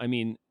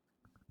mean,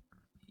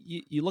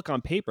 you look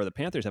on paper, the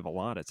Panthers have a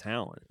lot of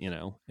talent.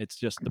 It's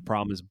just the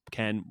problem is,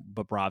 can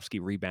Bobrovsky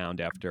rebound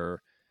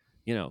after,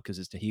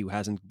 because he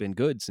hasn't been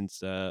good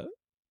since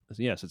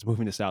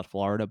moving to South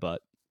Florida.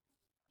 But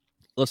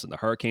listen, the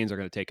Hurricanes are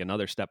going to take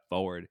another step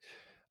forward.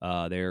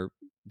 They're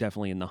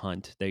definitely in the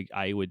hunt.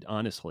 I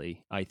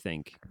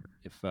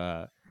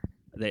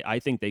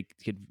think they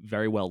could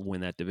very well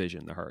win that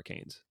division, the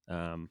Hurricanes.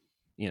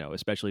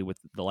 Especially with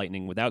the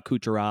Lightning without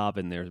Kucherov,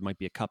 and there might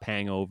be a cup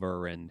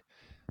hangover, and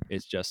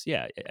it's just,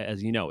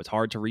 as you know, it's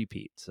hard to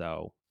repeat.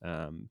 So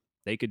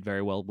they could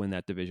very well win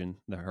that division,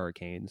 the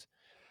Hurricanes.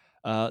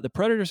 The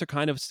Predators are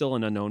kind of still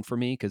an unknown for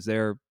me because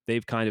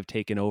they've kind of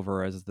taken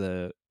over as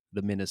the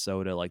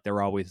Minnesota, like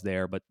they're always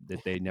there, but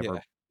that they never.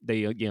 Yeah.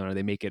 They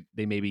make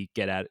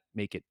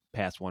it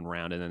past one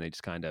round and then they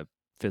just kind of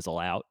fizzle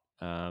out.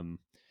 I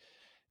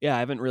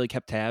haven't really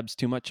kept tabs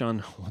too much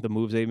on the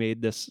moves they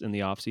made this in the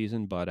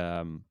offseason, but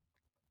I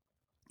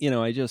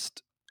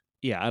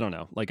don't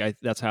know. Like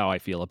that's how I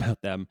feel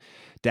about them.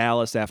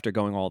 Dallas, after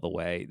going all the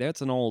way, that's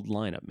an old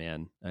lineup,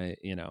 man.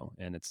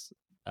 And it's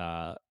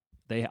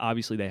they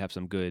have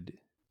some good.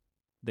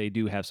 They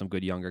do have some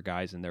good younger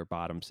guys in their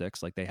bottom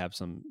six. Like they have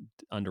some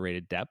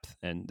underrated depth,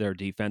 and their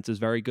defense is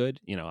very good.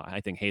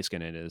 I think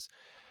Heiskanen is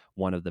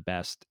one of the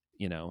best.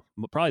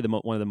 Probably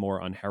one of the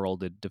more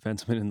unheralded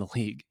defensemen in the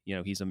league.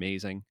 He's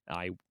amazing.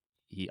 I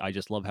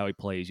just love how he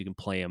plays. You can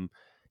play him.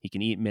 He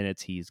can eat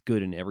minutes. He's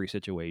good in every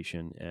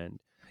situation, and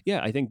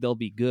I think they'll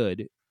be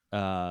good.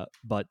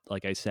 But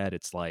like I said,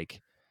 it's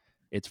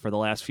for the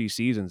last few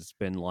seasons. It's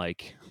been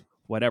like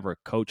whatever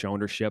coach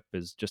ownership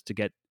is just to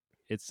get.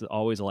 It's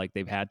always like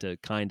they've had to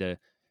kind of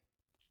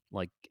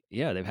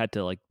they've had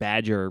to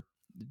badger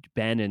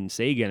Ben and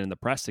Sagan in the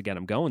press to get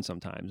them going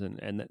sometimes.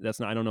 And that's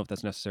not, I don't know if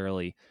that's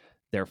necessarily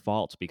their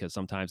faults, because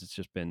sometimes it's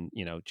just been,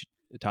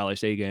 Tyler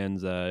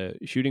Sagan's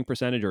shooting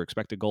percentage or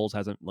expected goals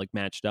hasn't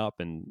matched up.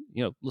 And,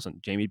 listen,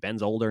 Jamie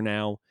Benn's older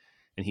now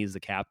and he's the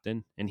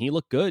captain and he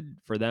looked good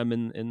for them.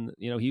 And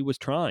he was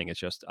trying. It's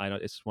just,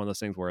 it's one of those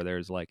things where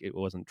there's it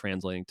wasn't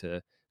translating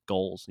to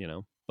goals,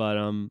 but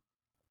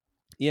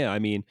I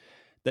mean,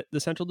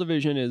 the Central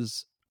Division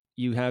is,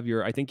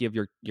 I think you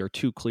have your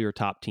two clear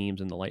top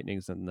teams in the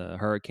Lightnings and the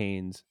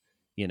Hurricanes,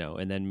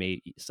 and then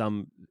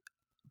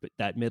but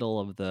that middle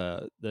of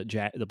the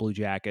Blue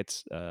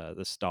Jackets,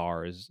 the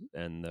Stars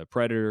and the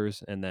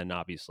Predators, and then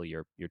obviously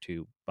your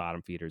two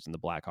bottom feeders and the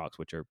Blackhawks,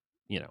 which are,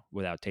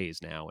 without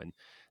Tays now, and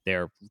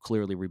they're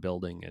clearly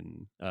rebuilding,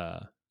 and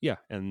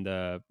and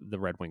the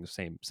Red Wings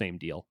same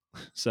deal.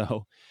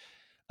 So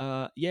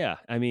I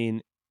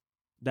mean,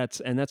 that's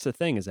the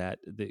thing is that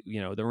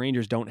the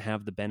Rangers don't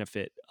have the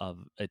benefit of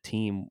a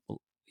team,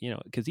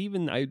 because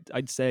even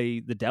I'd say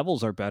the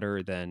Devils are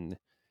better than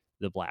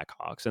the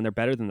Blackhawks, and they're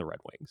better than the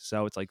Red Wings.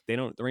 So it's like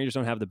the Rangers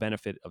don't have the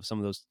benefit of some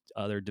of those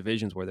other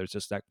divisions where there's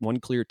just that one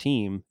clear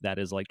team that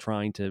is like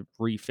trying to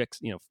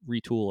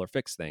retool or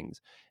fix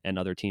things, and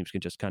other teams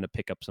can just kind of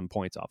pick up some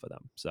points off of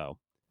them. So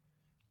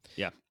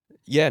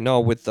Yeah, no,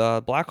 with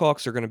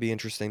Blackhawks are going to be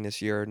interesting this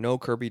year. No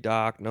Kirby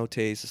Doc, no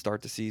Tays to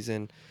start the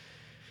season.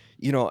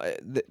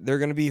 They're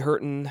going to be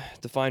hurting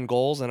to find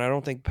goals, and I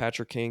don't think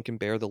Patrick Kane can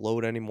bear the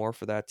load anymore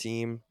for that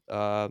team.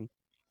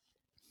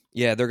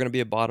 They're going to be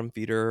a bottom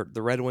feeder.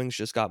 The Red Wings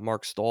just got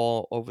Mark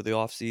Stahl over the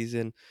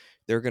offseason.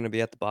 They're going to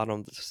be at the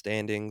bottom of the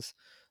standings.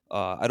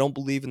 I don't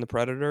believe in the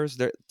Predators.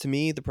 To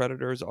me, the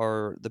Predators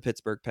are the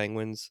Pittsburgh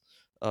Penguins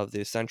of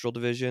the Central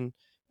Division.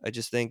 I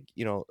just think,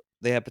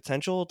 they have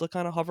potential to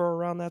kind of hover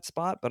around that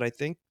spot, but I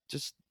think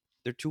just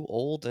they're too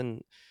old,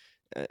 and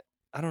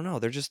I don't know.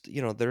 They're just,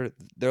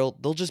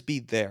 they'll just be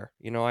there.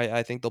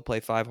 I think they'll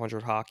play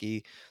 500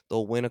 hockey.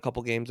 They'll win a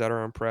couple games that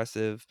are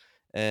impressive,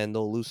 and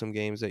they'll lose some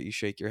games that you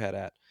shake your head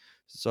at.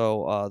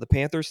 So the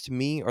Panthers, to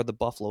me, are the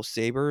Buffalo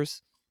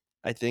Sabres.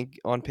 I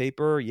think on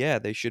paper,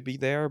 they should be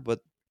there, but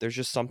there's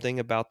just something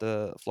about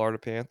the Florida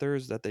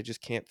Panthers that they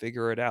just can't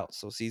figure it out.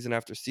 So season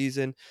after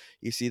season,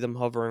 you see them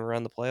hovering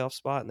around the playoff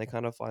spot, and they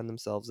kind of find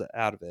themselves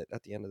out of it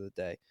at the end of the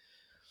day.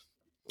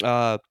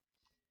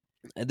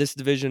 This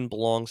division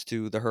belongs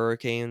to the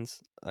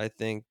Hurricanes. I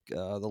think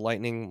the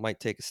Lightning might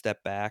take a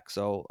step back.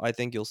 So I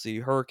think you'll see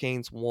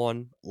Hurricanes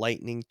 1,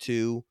 Lightning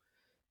 2.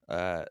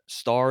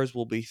 Stars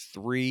will be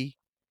 3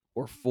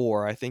 or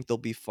 4. I think they'll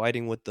be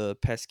fighting with the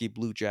pesky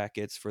Blue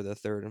Jackets for the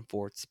 3rd and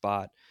 4th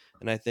spot.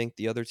 And I think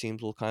the other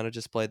teams will kind of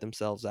just play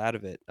themselves out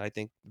of it. I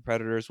think the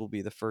Predators will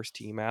be the first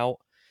team out,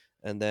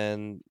 and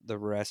then the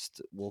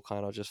rest will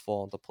kind of just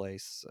fall into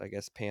place. I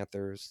guess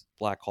Panthers,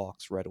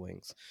 Blackhawks, Red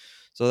Wings.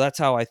 So that's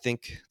how I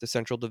think the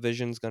Central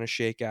Division is going to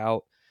shake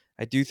out.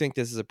 I do think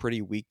this is a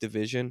pretty weak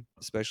division,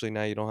 especially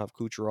now you don't have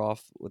Kucherov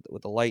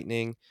with the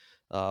Lightning.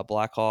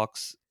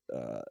 Blackhawks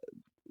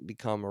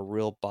become a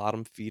real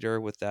bottom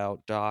feeder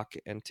without Doc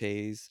and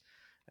Tays.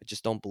 I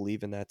just don't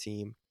believe in that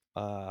team.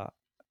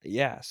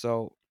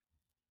 So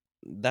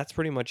that's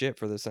pretty much it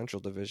for the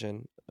Central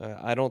Division.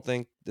 I don't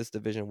think this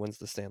division wins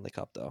the Stanley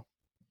Cup, though.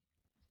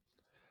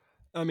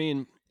 I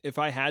mean, if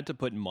I had to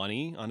put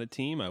money on a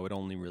team, I would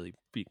only really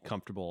be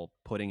comfortable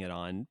putting it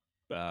on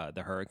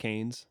the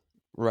Hurricanes.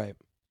 Right.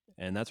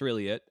 And that's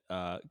really it.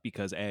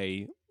 Because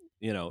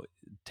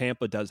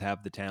Tampa does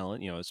have the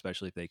talent,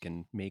 especially if they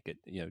can make it,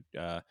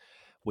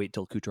 wait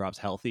till Kucherov's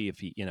healthy.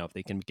 If if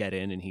they can get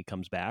in and he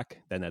comes back,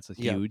 then that's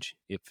huge.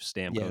 If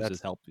Stamkos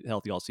is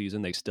healthy all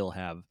season, they still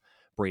have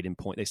Braden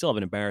Point. They still have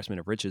an embarrassment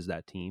of riches,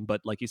 that team.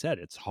 But like you said,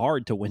 it's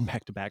hard to win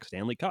back-to-back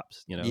Stanley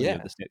Cups.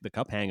 The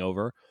cup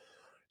hangover,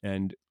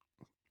 and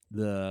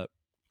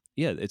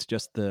it's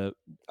just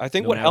I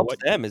think what helps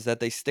them is that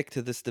they stick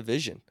to this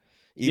division.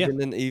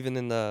 Even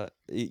in the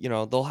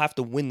they'll have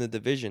to win the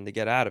division to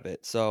get out of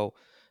it. So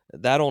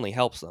that only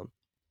helps them.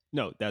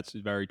 No, that's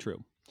very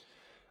true.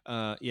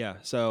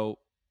 So,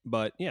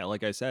 but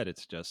like I said,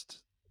 it's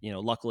just,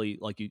 luckily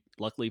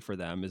for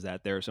them is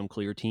that there are some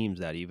clear teams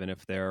that even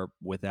if they're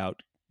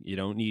without, you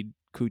don't need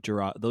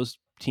Kucherov, those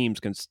teams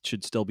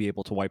should still be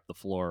able to wipe the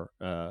floor,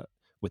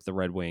 with the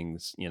Red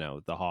Wings,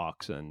 the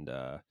Hawks, and,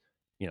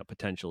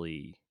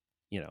 potentially,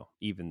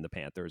 even the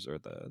Panthers or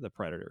the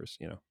Predators,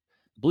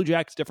 Blue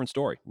Jackets, different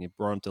story. You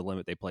brought them to the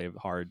limit. They play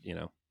hard,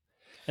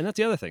 And that's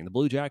the other thing. The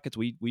Blue Jackets,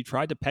 we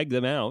tried to peg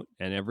them out,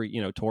 and every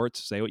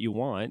Torts, say what you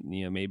want.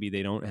 Maybe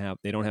they don't have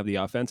the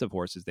offensive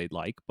horses they'd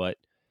like, but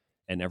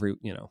now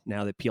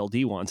that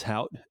PLD wants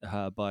out,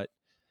 but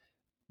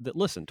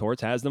listen,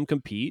 Torts has them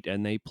compete,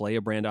 and they play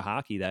a brand of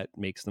hockey that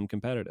makes them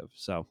competitive.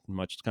 So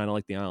much kind of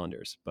like the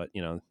Islanders, but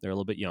they're a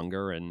little bit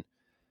younger, and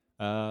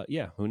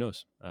who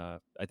knows?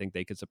 I think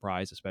they could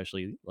surprise,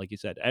 especially like you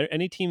said,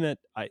 any team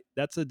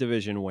that's a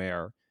division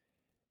where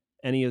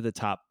any of the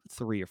top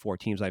 3 or 4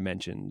 teams I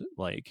mentioned,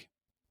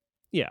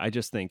 I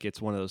just think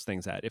it's one of those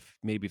things that if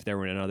they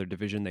were in another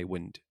division, they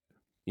wouldn't,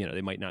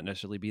 they might not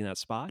necessarily be in that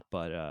spot,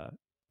 but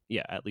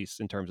at least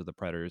in terms of the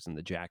Predators and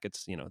the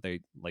Jackets,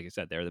 they, like I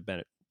said,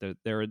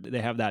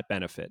 they have that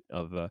benefit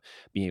of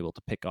being able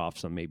to pick off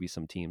some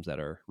teams that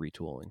are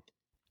retooling.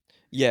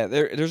 Yeah,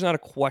 there's not a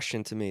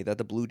question to me that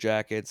the Blue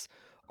Jackets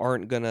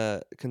aren't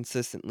gonna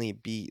consistently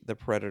beat the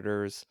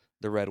Predators,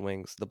 the Red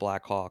Wings, the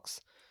Blackhawks.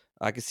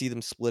 I could see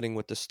them splitting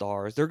with the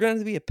Stars. They're going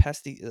to be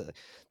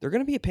they're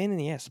going to be a pain in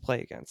the ass to play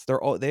against.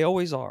 They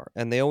always are,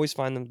 and they always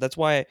find them. That's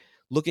why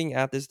looking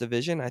at this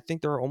division, I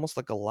think they're almost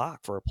like a lock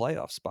for a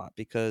playoff spot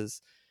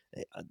because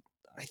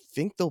I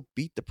think they'll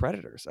beat the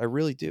Predators. I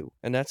really do,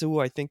 and that's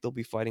who I think they'll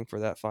be fighting for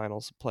that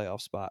finals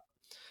playoff spot.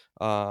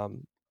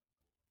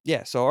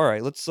 So all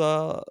right, let's.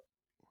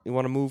 We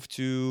want to move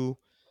to.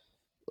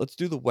 Let's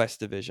do the West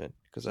Division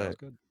because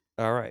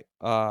All right.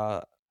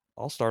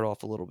 I'll start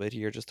off a little bit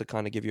here just to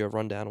kind of give you a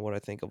rundown of what I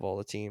think of all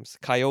the teams.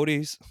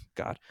 Coyotes,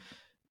 God,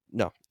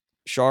 no.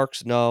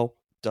 Sharks, no.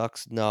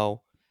 Ducks,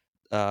 no.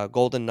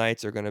 Golden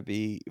Knights are going to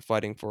be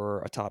fighting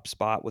for a top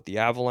spot with the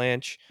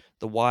Avalanche.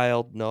 The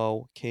Wild,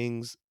 no.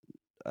 Kings,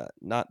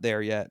 not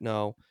there yet,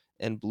 no.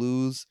 And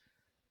Blues,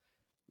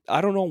 I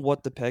don't know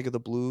what the peg of the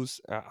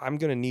Blues. I'm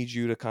going to need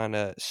you to kind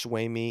of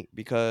sway me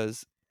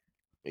because,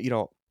 you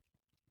know,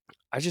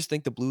 I just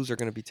think the Blues are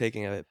going to be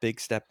taking a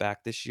big step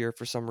back this year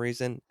for some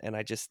reason, and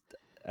I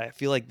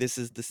feel like this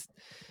is the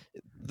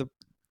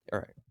all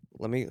right.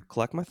 Let me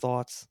collect my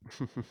thoughts.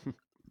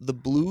 The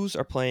Blues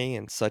are playing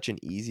in such an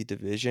easy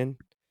division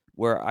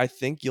where I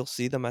think you'll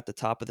see them at the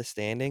top of the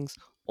standings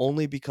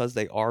only because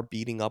they are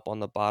beating up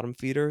on the bottom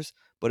feeders.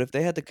 But if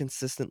they had to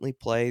consistently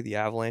play the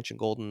Avalanche and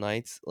Golden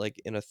Knights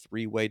like in a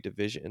three-way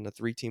division, in a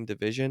three-team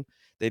division,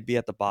 they'd be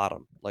at the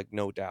bottom, like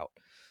no doubt.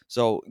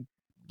 So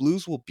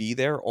Blues will be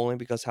there only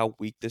because how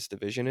weak this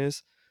division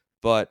is,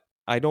 but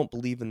I don't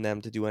believe in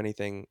them to do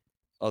anything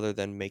other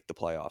than make the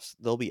playoffs.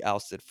 They'll be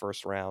ousted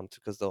first round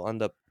because they'll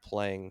end up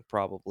playing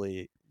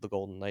probably the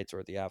Golden Knights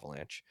or the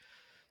Avalanche.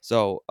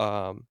 So,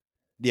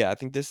 yeah, I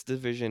think this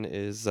division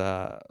is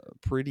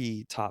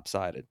pretty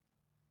top-sided.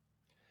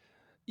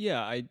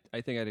 Yeah,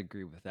 I think I'd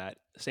agree with that.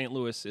 St.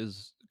 Louis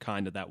is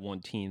kind of that one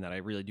team that I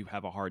really do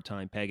have a hard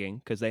time pegging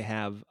because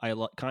kind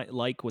of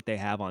like what they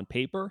have on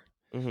paper,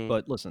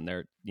 but listen,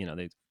 they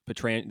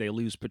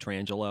lose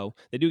Petrangelo.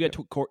 They do get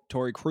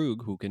Torrey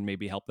Krug, who can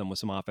maybe help them with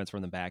some offense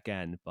from the back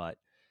end, but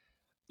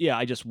yeah,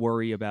 I just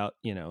worry about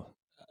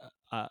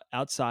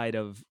outside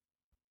of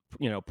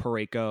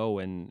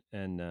Parayko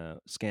and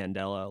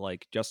Scandella,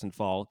 like Justin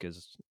Falk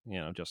is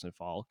Justin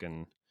Falk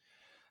and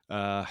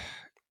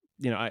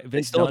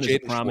Vince Dunn is a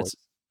promise.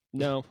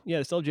 No, yeah,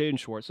 it's still Jaden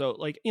Schwartz. So,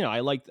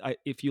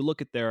 if you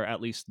look at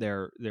at least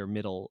their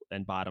middle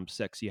and bottom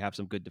six, you have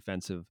some good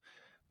defensive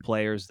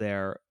players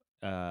there.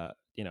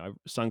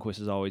 Sundqvist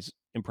has always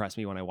impressed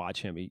me when I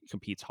watch him. He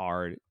competes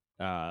hard.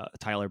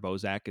 Tyler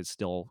Bozak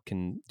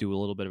can do a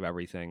little bit of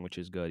everything, which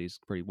is good. He's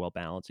pretty well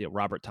balanced.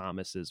 Robert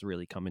Thomas is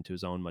really coming to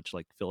his own, much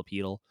like Philip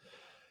Hedl.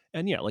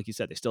 And yeah, like you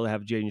said, they still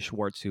have Jaden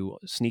Schwartz, who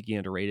sneaky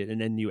underrated.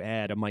 And then you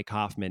add a Mike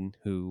Hoffman,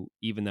 who,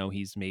 even though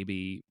he's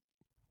maybe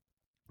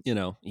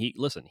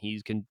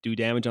he can do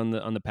damage on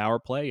the power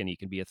play, and he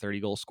can be a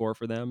 30-goal scorer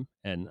for them.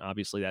 And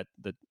obviously that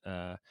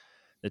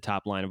the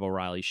top line of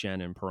O'Reilly,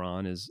 Shen, and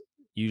Perron is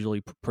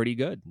usually pretty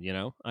good.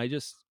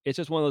 It's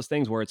just one of those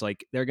things where it's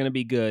like they're going to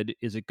be good.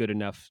 Is it good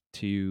enough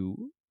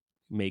to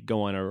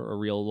go on a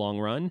real long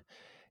run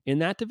in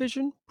that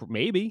division?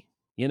 Maybe.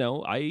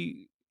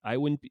 I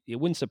wouldn't. It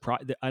wouldn't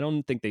surprise. I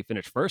don't think they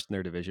finish first in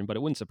their division, but it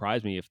wouldn't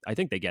surprise me if I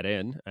think they get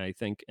in.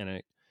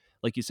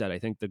 Like you said, I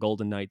think the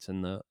Golden Knights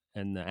and the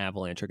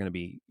Avalanche are going to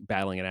be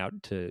battling it out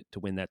to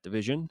win that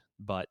division.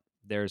 But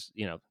there's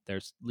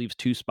leaves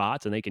two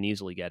spots, and they can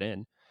easily get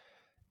in.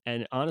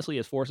 And honestly,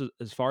 as far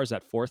as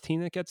that fourth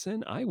team that gets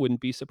in, I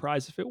wouldn't be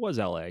surprised if it was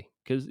LA.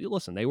 Because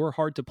listen, they were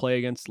hard to play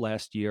against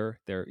last year.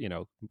 They're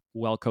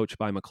well coached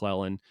by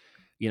McClellan.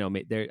 They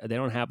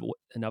don't have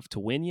enough to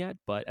win yet,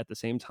 but at the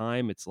same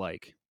time, it's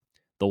like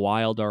the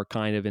Wild are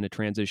kind of in a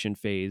transition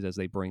phase as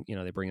they bring in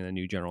a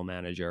new general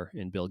manager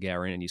in Bill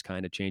Guerin, and he's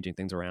kind of changing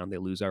things around. They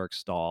lose Eric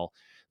Stahl.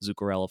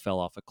 Zuccarello fell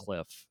off a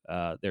cliff.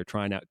 They're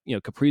trying out,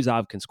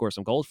 Kaprizov can score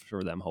some goals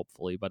for them,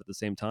 hopefully, but at the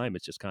same time,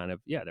 it's just kind of,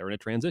 they're in a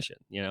transition,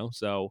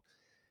 so,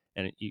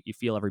 and you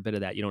feel every bit of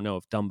that. You don't know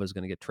if Dumba's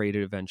going to get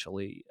traded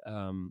eventually.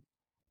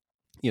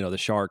 The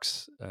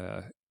Sharks,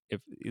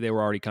 if they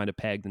were already kind of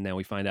pegged, and now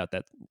we find out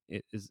that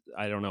it is,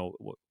 I don't know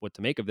what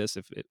to make of this.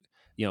 If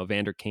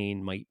Vander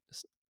Kane might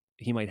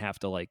have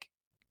to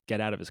get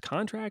out of his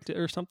contract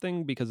or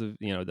something because of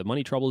the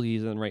money troubles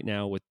he's in right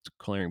now with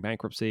clearing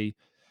bankruptcy.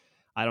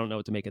 I don't know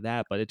what to make of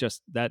that, but it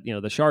just that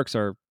the Sharks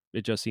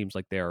it just seems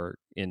like they're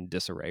in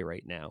disarray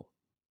right now.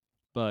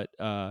 But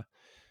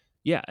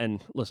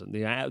and listen,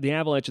 the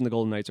Avalanche and the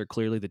Golden Knights are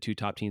clearly the two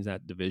top teams in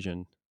that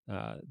division.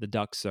 The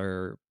Ducks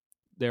they're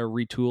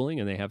retooling,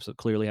 and they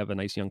clearly have a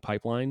nice young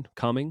pipeline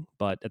coming,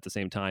 but at the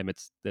same time,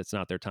 it's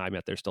not their time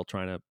yet. They're still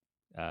trying to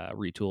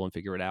retool and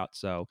figure it out.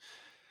 So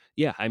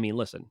yeah, I mean,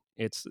 listen,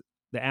 it's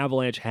the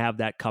Avalanche have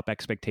that cup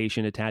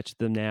expectation attached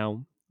to them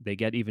now. They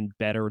get even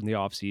better in the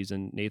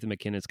offseason. Nathan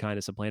MacKinnon's kind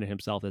of supplanted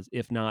himself as,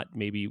 if not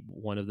maybe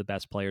one of the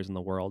best players in the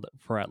world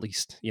for at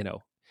least,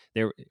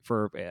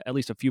 for at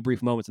least a few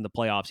brief moments in the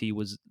playoffs, he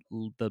was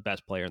the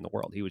best player in the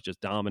world. He was just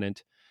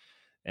dominant.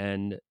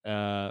 And,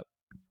 now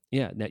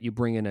you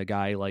bring in a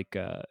guy like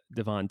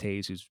Devon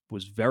Toews, who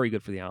was very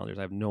good for the Islanders.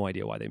 I have no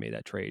idea why they made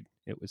that trade.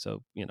 It was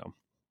so,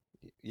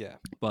 Yeah.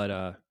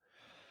 But,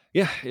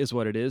 is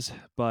what it is.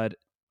 But,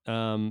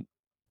 them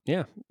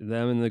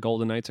and the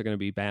Golden Knights are going to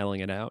be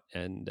battling it out,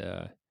 and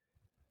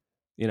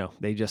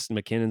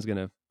McKinnon's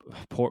going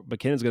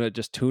to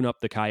just tune up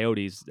the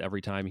Coyotes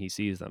every time he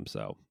sees them.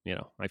 So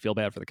I feel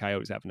bad for the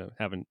Coyotes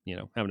having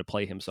to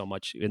play him so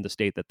much in the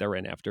state that they're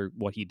in after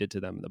what he did to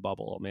them in the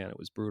bubble. Oh man, it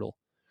was brutal.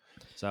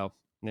 So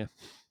yeah.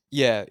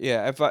 Yeah,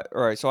 yeah. All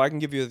right, so I can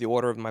give you the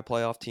order of my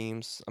playoff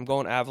teams. I'm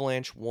going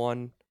Avalanche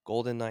 1,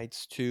 Golden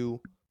Knights 2,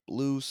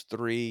 Blues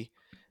 3,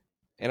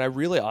 and I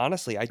really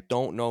honestly I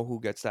don't know who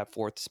gets that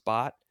fourth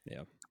spot.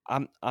 Yeah.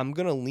 I'm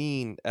gonna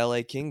lean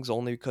LA Kings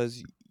only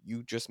because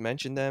you just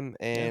mentioned them,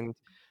 Yeah. and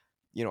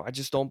I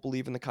just don't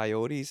believe in the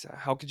Coyotes.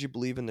 How could you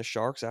believe in the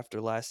Sharks after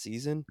last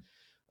season?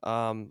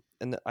 And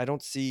I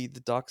don't see the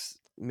Ducks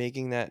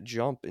making that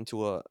jump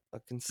into a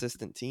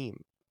consistent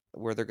team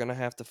where they're gonna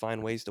have to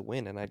find ways to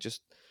win. And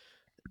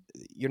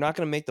you're not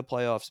gonna make the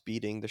playoffs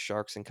beating the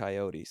Sharks and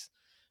Coyotes.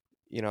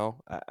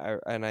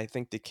 And I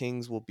think the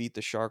Kings will beat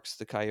the Sharks,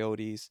 the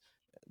Coyotes,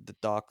 the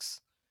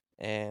Ducks,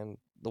 and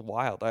the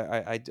Wild.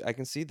 I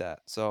can see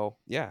that. So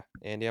yeah,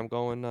 Andy, I'm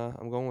going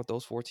with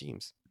those 4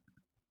 teams.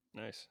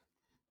 Nice.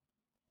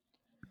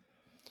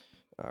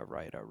 All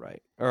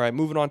right.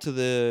 Moving on to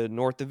the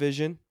North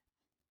Division,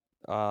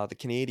 the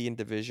Canadian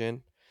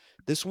Division.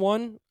 This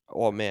one,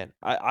 oh man,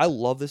 I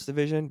love this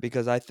division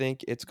because I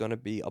think it's going to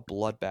be a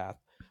bloodbath.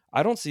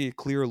 I don't see a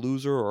clear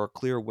loser or a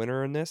clear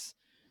winner in this.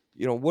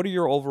 What are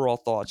your overall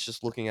thoughts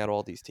just looking at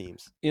all these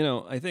teams?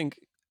 I think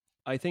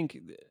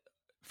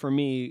for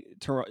me,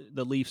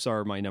 the Leafs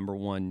are my number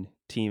one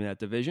team in that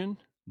division,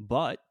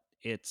 but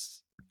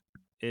it's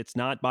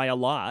not by a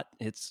lot.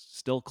 It's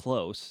still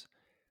close.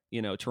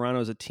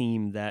 Toronto's a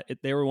team that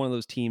they were one of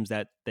those teams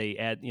that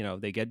they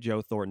they get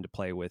Joe Thornton to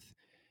play with.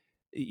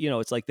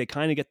 It's like they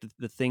kind of get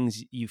the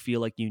things you feel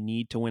like you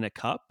need to win a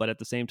cup, but at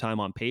the same time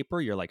on paper,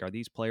 you're like, are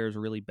these players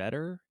really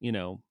better?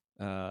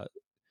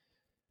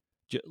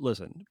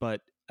 Listen,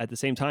 but at the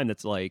same time,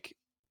 that's like,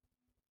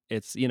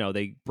 it's,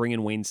 they bring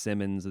in Wayne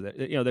Simmons,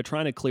 they're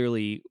trying to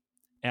clearly,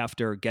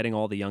 after getting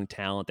all the young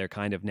talent, they're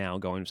kind of now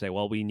going to say,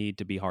 well, we need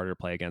to be harder to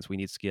play against. We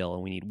need skill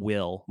and we need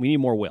will. We need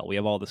more will. We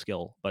have all the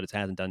skill, but it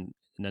hasn't done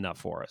enough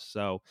for us.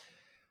 So,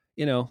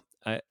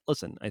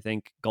 listen, I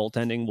think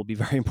goaltending will be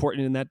very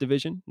important in that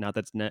division. Not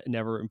that's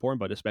never important,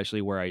 but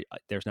especially where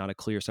there's not a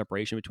clear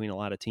separation between a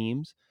lot of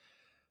teams.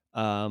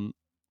 And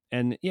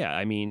yeah,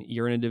 I mean,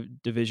 you're in a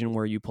division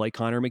where you play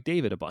Connor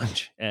McDavid a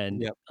bunch,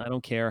 and Yep. I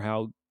don't care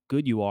how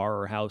good you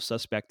are or how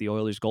suspect the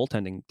Oilers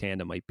goaltending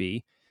tandem might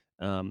be.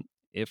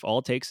 If all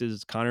it takes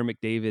is Connor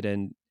McDavid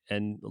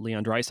and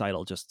Leon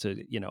Draisaitl just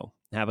to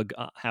have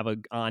a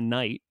on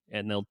night,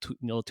 and they'll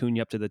tune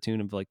you up to the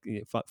tune of like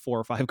 4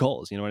 or 5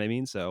 goals. You know what I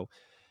mean? So,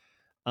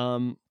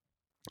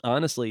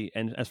 honestly,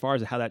 and as far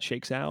as how that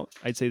shakes out,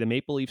 I'd say the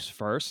Maple Leafs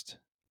first.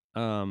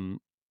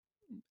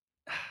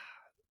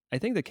 I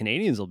think the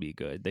Canadians will be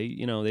good.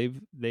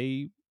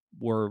 They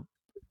were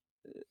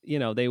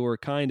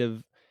kind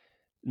of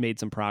made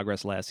some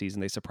progress last season.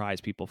 They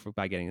surprised people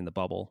by getting in the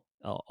bubble,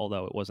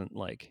 although it wasn't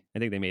like, I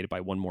think they made it by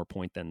 1 more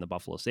point than the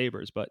Buffalo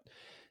Sabres. But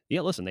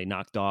yeah, listen, they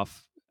knocked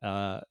off.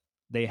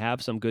 They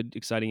have some good,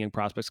 exciting young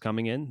prospects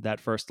coming in. That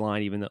first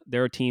line, even though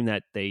they're a team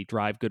that they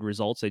drive good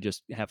results, they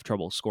just have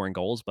trouble scoring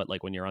goals. But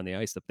like when you're on the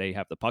ice, that they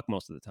have the puck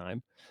most of the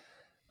time.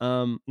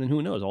 And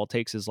who knows? All it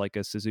takes is like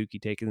a Suzuki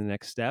taking the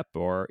next step,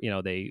 or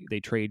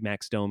they trade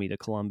Max Domi to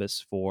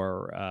Columbus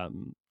for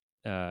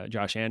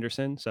Josh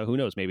Anderson. So who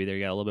knows? Maybe they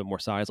got a little bit more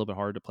size, a little bit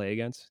harder to play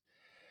against.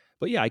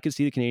 But yeah, I could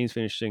see the Canadians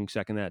finishing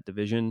second in that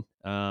division.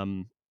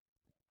 The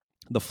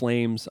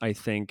Flames, I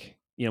think,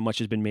 much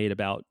has been made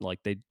about like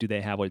do they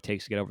have what it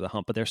takes to get over the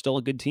hump? But they're still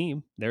a good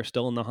team. They're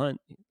still in the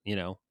hunt.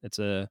 It's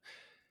a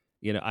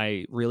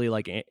I really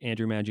like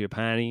Andrew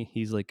Mangiapane.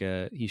 He's like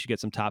he should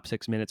get some top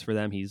 6 minutes for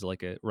them. He's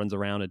like runs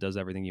around and does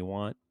everything you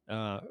want.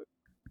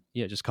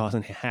 Just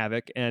causing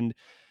havoc. And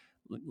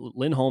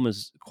Lindholm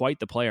is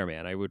quite the player,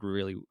 man.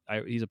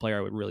 He's a player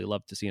I would really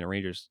love to see in a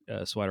Rangers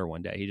sweater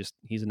one day.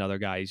 He's another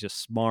guy. He's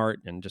just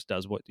smart and just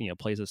does what,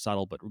 plays a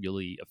subtle but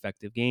really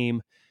effective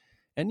game.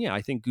 And yeah,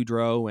 I think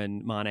Goudreau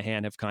and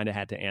Monahan have kind of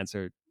had to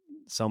answer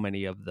so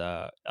many of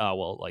the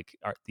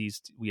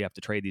we have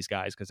to trade these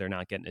guys because they're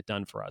not getting it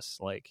done for us.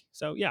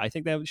 So yeah, I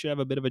think they should have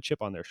a bit of a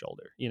chip on their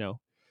shoulder,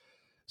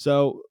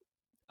 So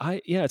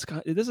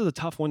this is a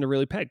tough one to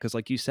really peg because,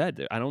 like you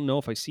said, I don't know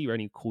if I see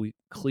any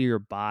clear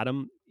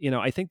bottom.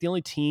 I think the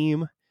only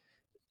team,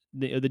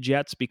 the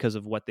Jets, because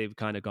of what they've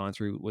kind of gone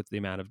through with the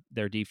amount of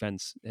their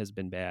defense has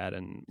been bad,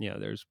 and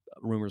there's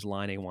rumors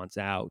Laine wants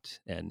out,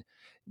 and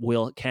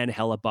can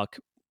Hellebuck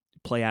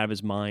play out of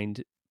his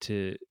mind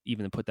to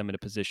even put them in a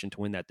position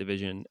to win that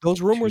division?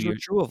 Those rumors were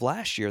true of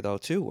last year though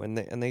too, and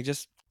they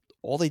just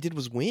all they did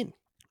was win.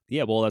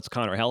 Yeah, well, that's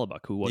Connor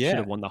Hellebuck, who should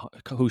have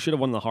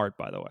won the Hart,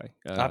 by the way.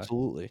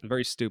 Absolutely,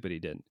 very stupid he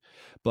didn't.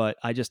 But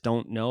I just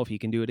don't know if he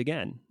can do it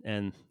again.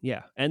 And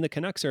yeah, and the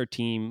Canucks are a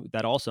team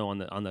that also on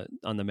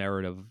the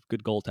merit of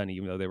good goaltending,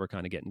 even though they were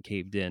kind of getting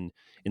caved in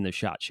the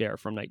shot share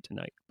from night to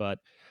night. But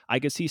I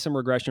could see some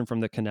regression from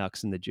the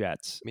Canucks and the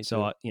Jets.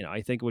 So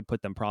I think it would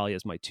put them probably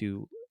as my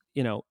 2.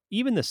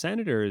 Even the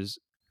Senators,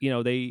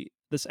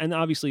 and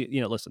obviously,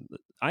 listen,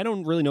 I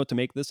don't really know what to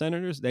make of the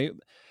Senators.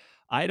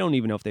 I don't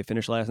even know if they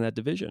finished last in that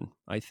division.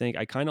 I think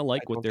I kind of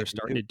like what they're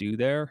starting to do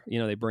there.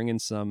 They bring in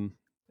some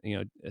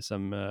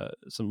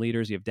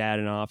leaders. You have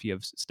Dadonov, you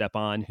have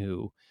Stepan,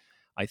 who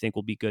I think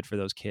will be good for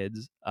those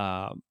kids.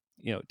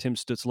 Tim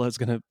Stützle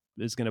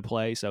is gonna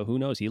play, so who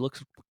knows? He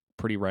looks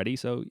pretty ready.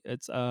 So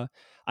it's I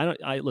don't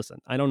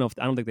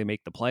think they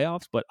make the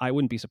playoffs, but I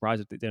wouldn't be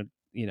surprised if they did.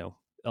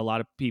 A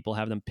lot of people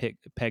have them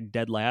pegged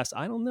dead last.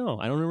 I don't know.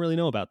 I don't really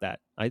know about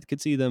that. I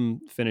could see them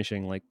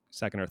finishing like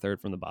second or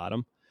third from the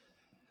bottom.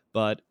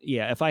 But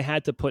yeah, if I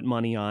had to put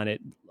money on it,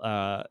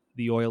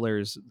 the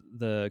Oilers,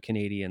 the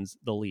Canadiens,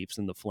 the Leafs,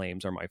 and the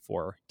Flames are my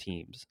 4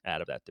 teams out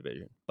of that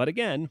division. But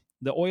again,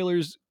 the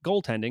Oilers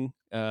goaltending,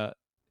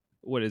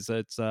 what is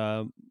it? It's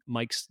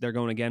Mike's. They're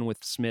going again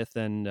with Smith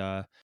and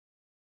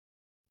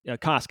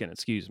Koskinen.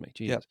 Excuse me.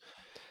 Jesus. Yep.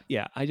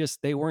 Yeah,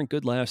 they weren't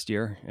good last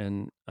year,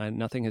 and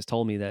nothing has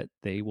told me that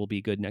they will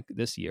be good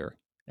this year.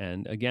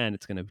 And again,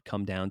 it's going to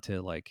come down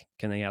to like,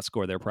 can they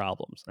outscore their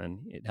problems?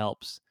 And it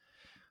helps.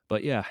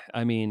 But yeah,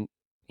 I mean,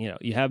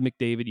 you have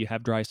McDavid, you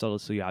have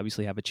Draisaitl, so you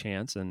obviously have a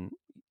chance, and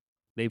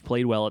they've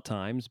played well at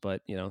times.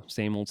 But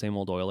same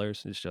old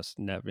Oilers. It's just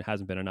it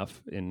hasn't been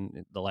enough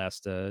in the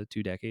last 2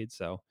 decades.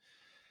 So,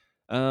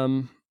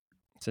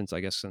 since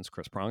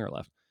Chris Pronger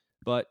left.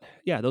 But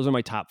yeah, those are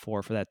my top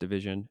 4 for that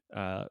division.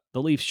 The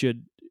Leafs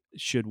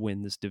should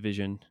win this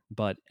division,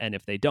 and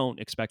if they don't,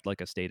 expect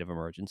like a state of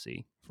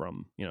emergency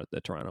from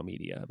the Toronto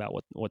media about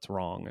what's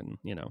wrong, and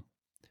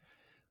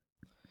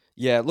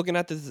Yeah, looking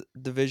at this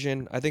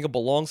division, I think it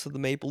belongs to the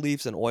Maple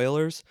Leafs and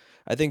Oilers.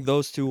 I think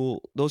those two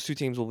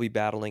teams will be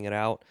battling it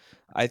out.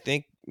 I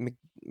think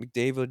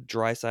McDavid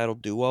Draisaitl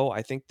duo.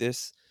 I think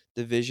this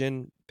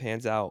division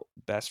pans out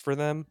best for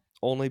them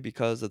only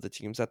because of the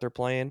teams that they're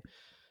playing.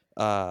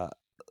 They're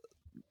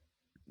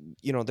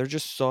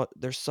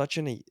such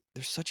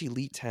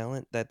elite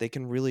talent that they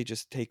can really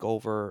just take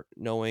over,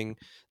 knowing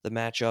the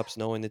matchups,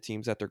 knowing the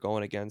teams that they're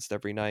going against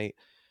every night.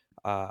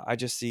 I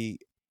just see,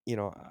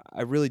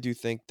 I really do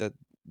think that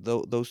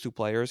those 2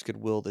 players could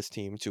will this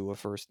team to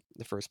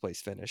the first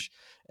place finish,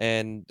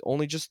 and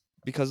only just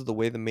because of the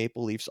way the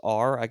Maple Leafs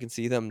are, I can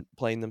see them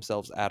playing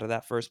themselves out of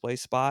that first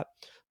place spot.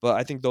 But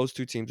I think those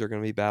 2 teams are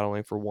going to be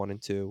battling for 1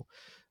 and 2.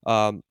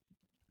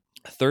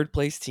 Third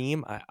place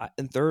team,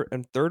 and third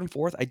and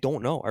fourth, I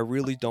don't know. I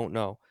really don't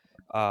know.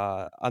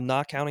 I'm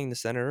not counting the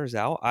Senators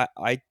out.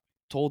 I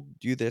told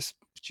you this,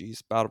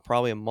 about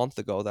probably a month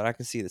ago, that I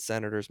can see the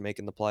Senators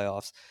making the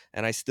playoffs,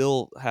 and I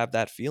still have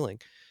that feeling.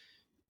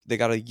 They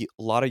got a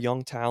lot of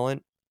young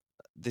talent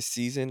this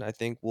season. I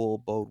think will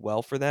bode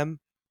well for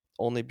them,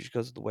 only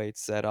because of the way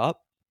it's set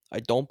up. I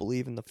don't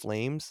believe in the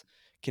Flames.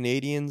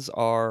 Canadians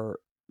are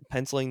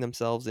penciling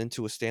themselves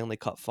into a Stanley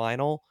Cup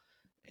final,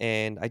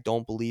 and I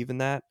don't believe in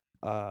that.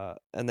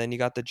 And then you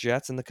got the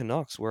Jets and the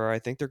Canucks, where I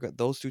think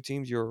those 2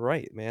 teams. You're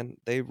right, man.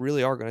 They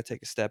really are going to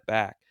take a step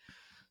back.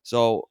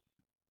 So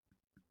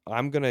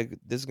this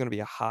is going to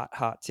be a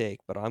hot take,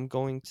 but I'm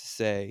going to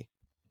say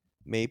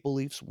Maple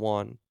Leafs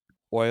 1,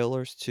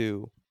 Oilers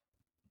 2,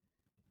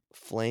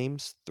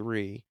 Flames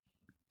 3,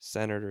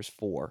 Senators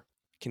 4,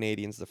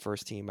 Canadians the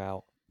first team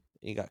out.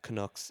 You got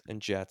Canucks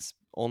and Jets,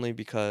 only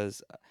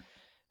because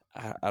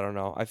I don't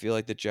know. I feel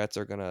like the Jets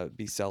are going to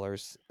be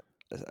sellers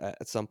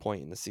at some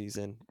point in the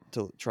season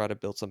to try to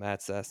build some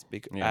assets.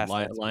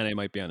 Line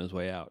might be on his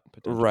way out.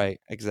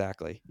 Right,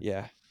 exactly.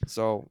 Yeah.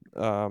 So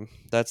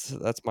that's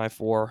my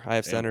 4. I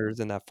have Senators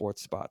in that 4th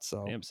spot.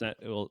 So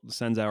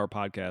Sends our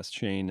podcast,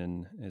 Shane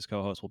and his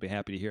co-host will be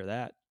happy to hear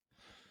that.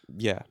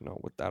 Yeah, no,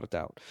 without a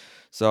doubt.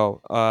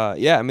 So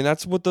yeah, I mean,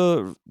 that's what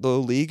the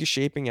league is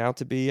shaping out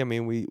to be. I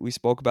mean, we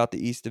spoke about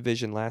the East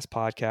Division last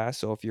podcast,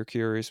 so if you're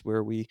curious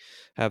where we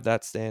have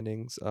that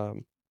standings,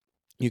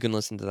 you can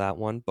listen to that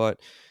one. But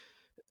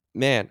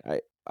man,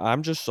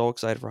 I'm just so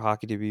excited for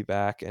hockey to be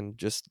back, and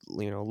just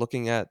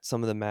looking at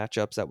some of the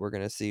matchups that we're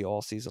going to see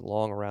all season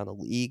long around the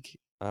league,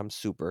 I'm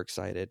super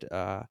excited.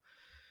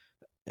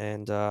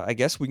 And I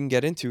guess we can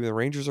get into the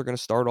Rangers are going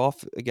to start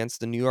off against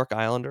the New York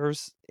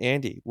Islanders.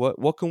 Andy,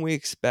 what can we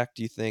expect,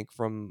 do you think,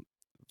 from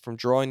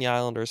drawing the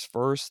Islanders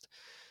first?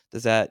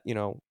 Does that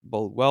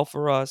bode well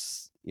for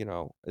us?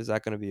 Is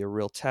that going to be a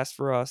real test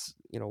for us?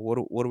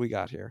 What do we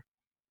got here?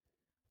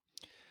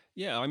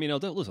 Yeah, I mean,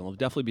 it'll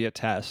definitely be a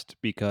test,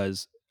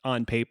 because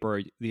on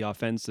paper, the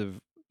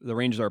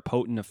Rangers are a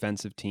potent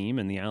offensive team,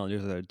 and the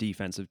Islanders are a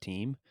defensive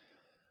team.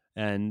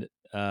 And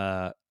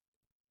yeah,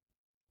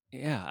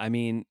 I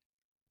mean,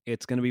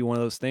 it's going to be one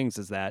of those things,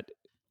 is that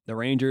the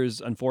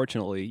Rangers,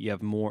 unfortunately, you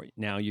have more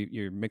now.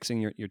 You're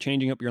mixing, you're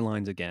changing up your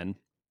lines again.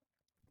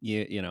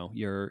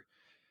 Your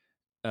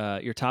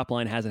top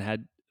line hasn't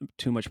had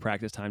too much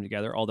practice time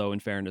together. Although, in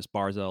fairness,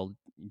 Barzal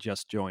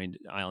just joined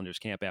Islanders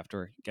camp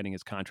after getting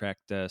his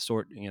contract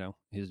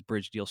his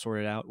bridge deal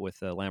sorted out with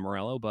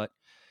Lamoriello. But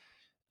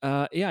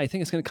yeah, I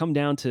think it's going to come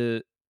down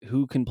to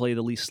who can play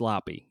the least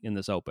sloppy in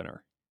this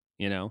opener.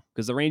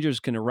 Because the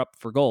Rangers can erupt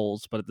for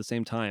goals, but at the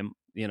same time,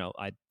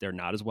 they're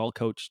not as well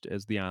coached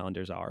as the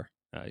Islanders are.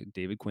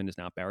 David Quinn is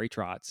not Barry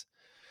Trotz.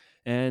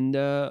 And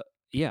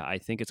yeah, I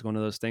think it's one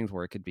of those things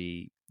where it could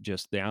be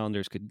just the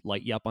Islanders could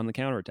light you up on the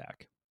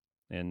counterattack,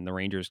 and the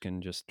Rangers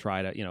can just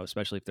try to,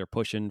 especially if they're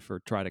pushing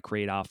try to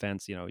create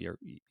offense. You're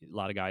a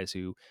lot of guys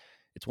who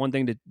it's one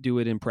thing to do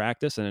it in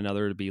practice and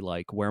another to be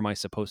like, where am I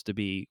supposed to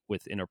be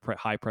within a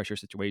high pressure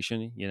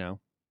situation, you know?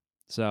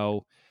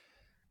 So,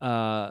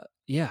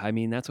 yeah, I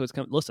mean, that's what's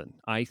coming. Listen,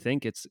 I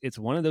think it's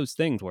one of those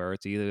things where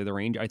it's either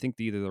I think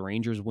either the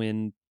Rangers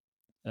win,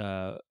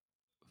 either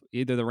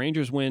the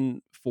Rangers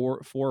win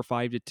 4 or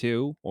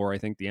 5-2, or I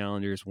think the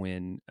Islanders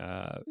win,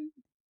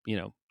 you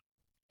know,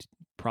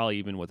 probably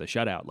even with a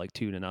shutout, like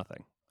 2-0.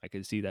 I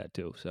could see that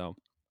too. So,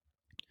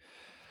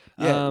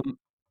 Yeah.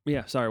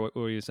 Yeah. Sorry, what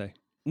were you to say?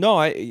 No,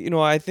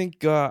 I think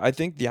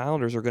the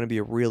Islanders are going to be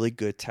a really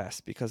good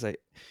test because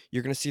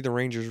you're going to see the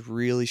Rangers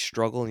really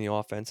struggle in the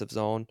offensive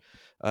zone,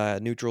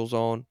 neutral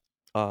zone.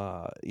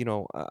 I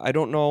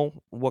don't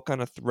know what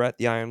kind of threat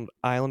the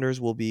Islanders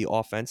will be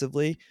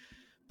offensively,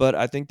 but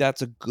I think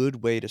that's a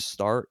good way to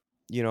start.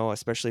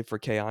 Especially for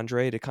K.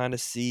 Andre to kind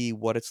of see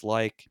what it's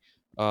like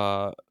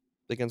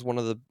against one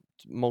of the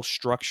most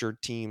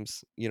structured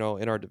teams, in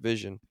our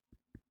division.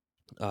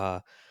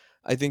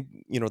 I think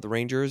the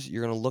Rangers.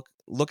 You're gonna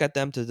look at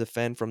them to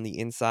defend from the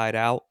inside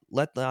out.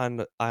 Let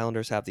the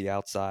Islanders have the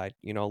outside.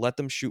 Let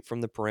them shoot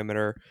from the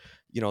perimeter.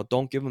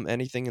 Don't give them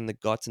anything in the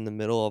guts in the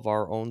middle of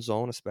our own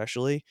zone,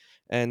 especially,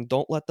 and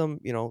don't let them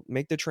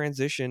make the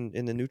transition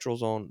in the neutral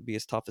zone be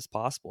as tough as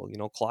possible.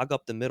 Clog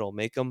up the middle,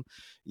 make them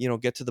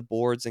get to the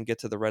boards and get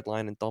to the red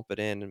line and dump it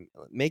in, and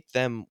make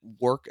them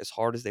work as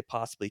hard as they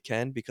possibly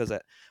can because I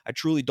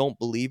truly don't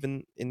believe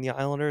in the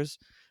Islanders.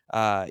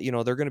 They're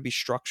going to be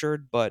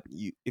structured, but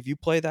if you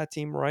play that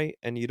team right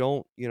and you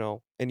don't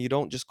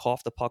just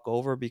cough the puck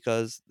over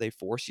because they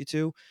force you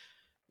to,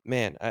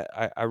 man,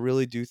 I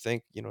really do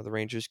think, the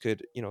Rangers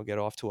could, get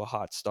off to a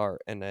hot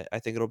start. And I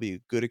think it'll be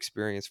a good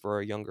experience for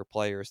our younger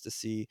players to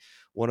see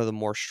one of the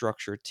more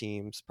structured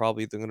teams.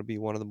 Probably they're going to be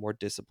one of the more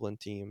disciplined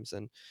teams.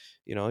 And,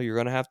 you're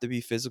going to have to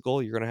be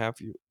physical. You're going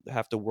to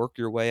have to work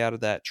your way out of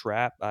that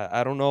trap.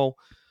 I don't know.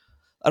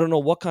 I don't know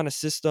what kind of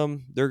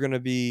system they're going to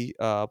be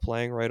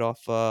playing right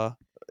off the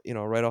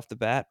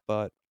bat,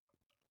 but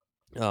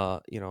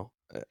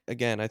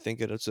again, I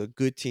think it's a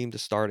good team to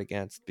start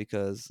against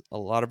because a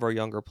lot of our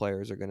younger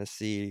players are going to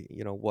see,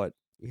 what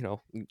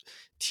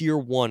tier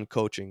 1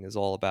 coaching is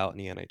all about in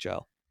the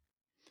NHL.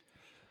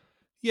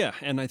 Yeah,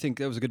 and I think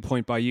that was a good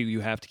point by you.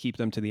 You have to keep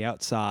them to the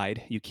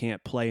outside. You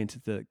can't play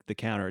into the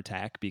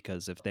counterattack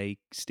because if they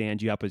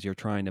stand you up as you're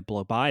trying to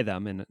blow by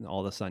them, and all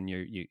of a sudden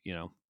you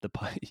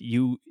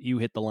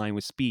hit the line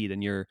with speed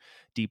and you're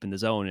deep in the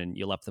zone and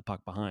you left the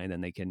puck behind,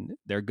 and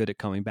they're good at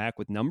coming back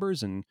with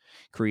numbers and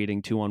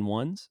creating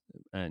 2-on-1s.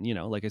 And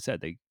like I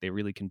said, they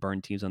really can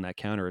burn teams on that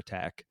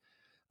counterattack.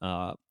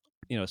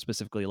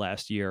 Specifically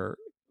last year,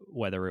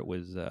 whether it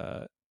was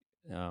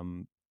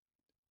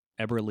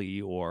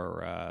Eberle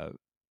or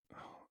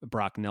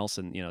Brock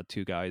Nelson,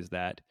 two guys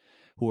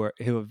who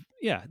have,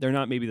 they're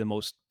not maybe the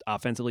most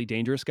offensively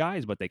dangerous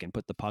guys, but they can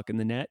put the puck in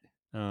the net.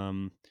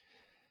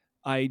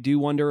 I do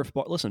wonder if,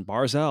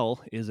 Barzal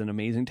is an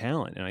amazing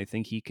talent, and I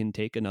think he can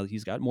take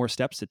he's got more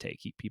steps to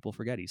take. People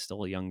forget he's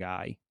still a young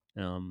guy.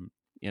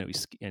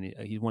 He's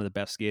one of the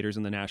best skaters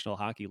in the National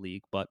Hockey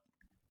League, but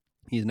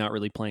he's not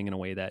really playing in a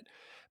way that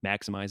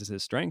maximizes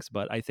his strengths.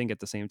 But I think at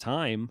the same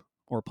time,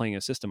 or playing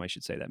a system, I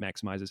should say, that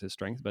maximizes his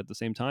strengths. But at the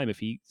same time, if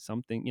he's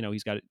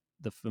got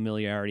the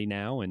familiarity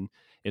now, and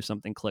if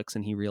something clicks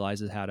and he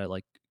realizes how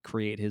to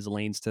create his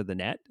lanes to the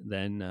net,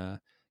 then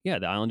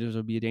the Islanders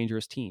would be a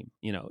dangerous team.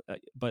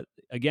 But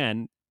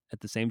again, at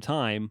the same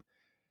time,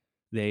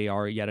 they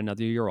are yet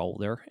another year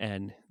older,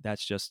 and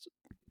that's just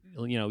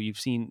you've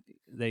seen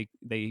the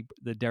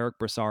Derek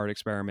Brassard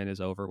experiment is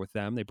over with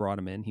them. They brought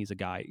him in. He's a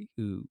guy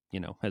who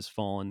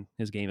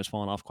his game has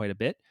fallen off quite a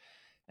bit.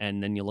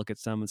 And then you look at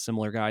some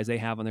similar guys they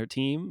have on their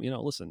team.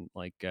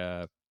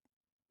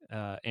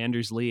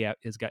 Anders Lee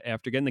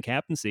after getting the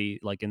captaincy,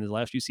 in his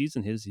last few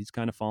seasons, he's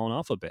kind of fallen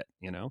off a bit.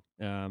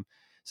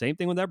 Same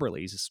thing with Eberle.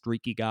 He's a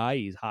streaky guy.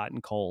 He's hot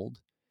and cold.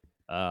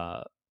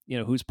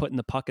 Who's putting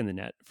the puck in the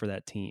net for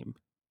that team?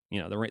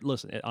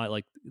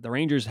 The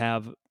Rangers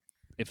have.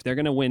 If they're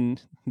going to win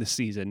this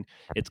season,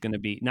 it's going to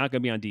be not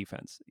going to be on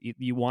defense.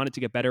 You want it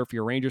to get better if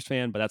you're a Rangers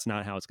fan, but that's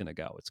not how it's going to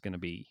go. It's going to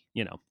be,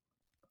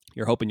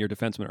 you're hoping your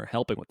defensemen are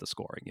helping with the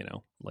scoring,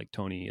 like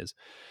Tony is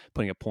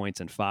putting up points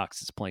and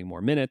Fox is playing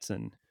more minutes.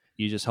 And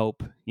you just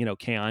hope,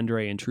 K.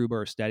 Andre and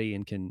Trouba are steady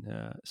and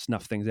can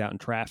snuff things out in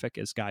traffic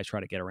as guys try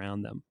to get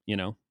around them,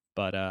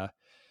 but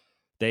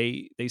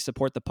they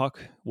support the puck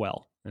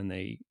well, and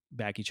they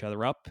back each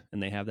other up,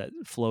 and they have that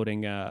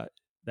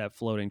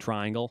floating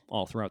triangle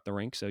all throughout the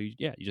rink. So you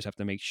just have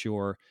to make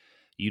sure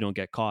you don't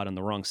get caught on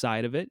the wrong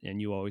side of it.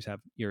 And you always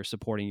you're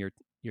supporting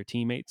your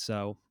teammates.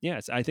 So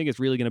I think it's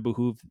really going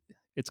to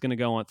it's going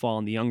to fall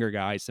on the younger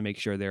guys to make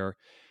sure they're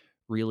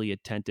really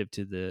attentive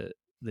to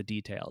the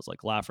details,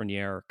 like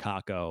Lafreniere,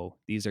 Kakko.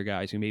 These are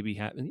guys who maybe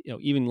have,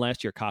 even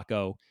last year,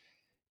 Kakko,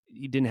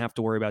 you didn't have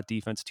to worry about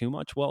defense too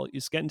much. Well,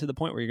 it's getting to the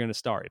point where you're going to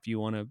start. If you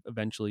want to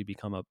eventually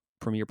become a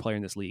premier player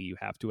in this league, you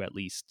have to at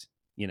least,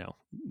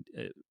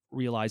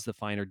 realize the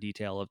finer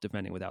detail of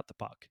defending without the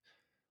puck.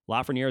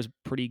 Lafreniere is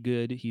pretty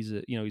good. He's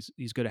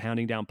he's good at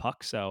hounding down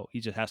pucks, so he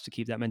just has to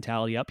keep that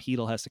mentality up.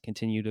 Hedl has to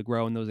continue to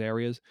grow in those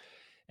areas,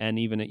 and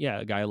even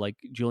a guy like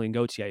Julien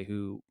Gauthier,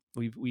 who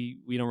we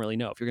don't really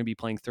know if you're going to be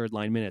playing third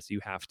line minutes, you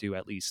have to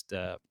at least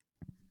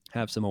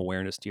have some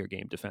awareness to your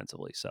game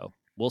defensively. So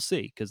we'll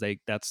see, because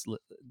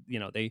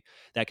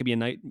that could be a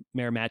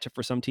nightmare matchup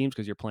for some teams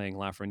because you're playing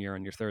Lafreniere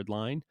on your third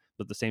line,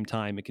 but at the same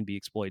time it can be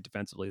exploited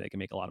defensively. They can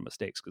make a lot of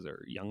mistakes because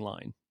they're a young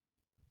line.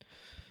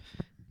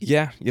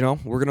 Yeah,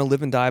 we're going to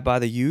live and die by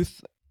the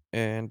youth,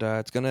 and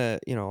it's going to,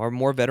 our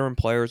more veteran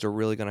players are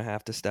really going to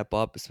have to step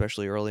up,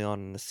 especially early on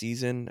in the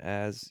season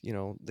as,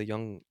 the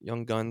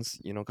young guns,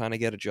 kind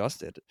of get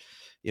adjusted.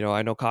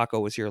 I know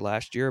Kakko was here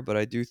last year, but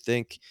I do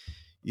think,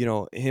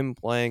 him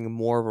playing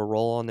more of a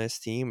role on this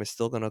team is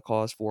still going to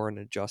cause for an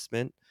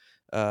adjustment.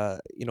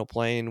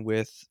 Playing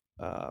with,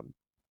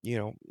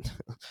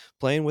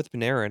 playing with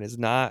Panarin is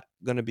not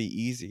going to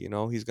be easy.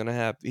 He's going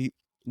to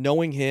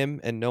knowing him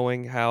and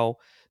knowing how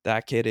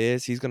that kid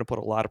is, he's going to put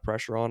a lot of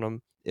pressure on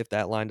him if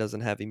that line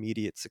doesn't have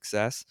immediate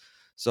success.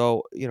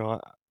 So,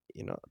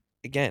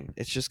 again,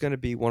 it's just going to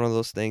be one of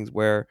those things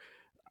where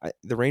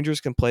the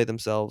Rangers can play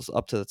themselves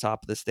up to the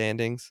top of the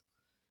standings,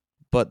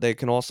 but they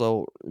can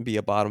also be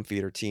a bottom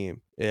feeder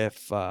team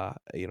if,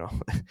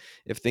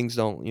 if things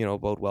don't,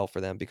 bode well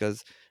for them.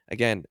 Because,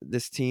 again,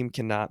 this team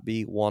cannot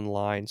be one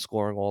line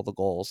scoring all the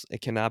goals. It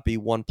cannot be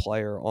one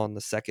player on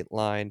the second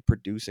line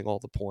producing all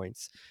the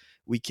points.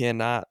 We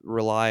cannot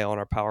rely on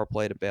our power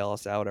play to bail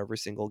us out every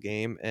single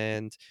game.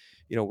 And,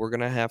 we're going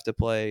to have to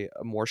play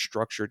a more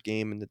structured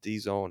game in the D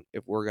zone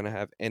if we're going to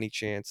have any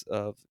chance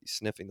of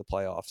sniffing the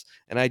playoffs.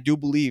 And I do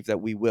believe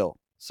that we will.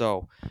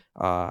 So,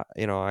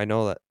 I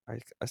know that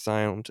I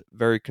sound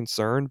very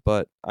concerned,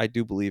 but I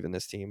do believe in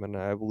this team. And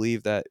I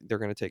believe that they're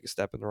going to take a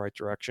step in the right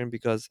direction,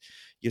 because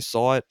you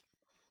saw it.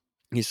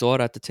 You saw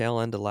it at the tail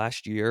end of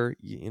last year.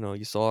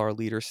 You saw our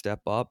leaders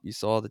step up. You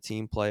saw the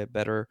team play a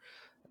better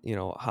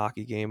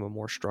hockey game, a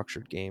more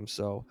structured game.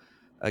 So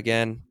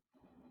again,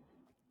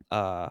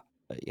 I'm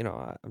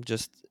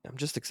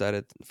just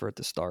excited for it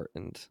to start.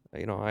 And,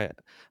 I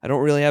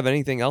don't really have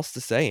anything else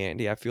to say,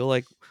 Andy. I feel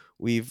like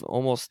we've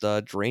almost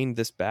drained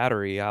this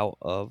battery out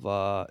of,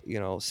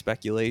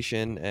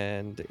 speculation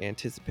and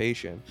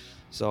anticipation.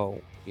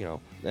 So,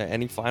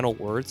 any final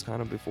words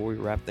kind of before we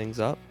wrap things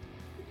up?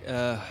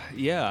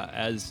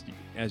 As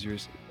you're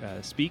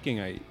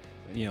speaking,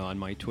 on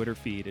my Twitter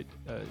feed,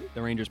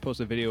 the Rangers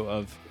posted a video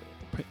of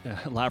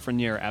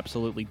Lafreniere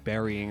absolutely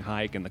burying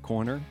Hayek in the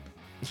corner,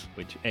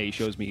 which A,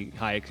 shows me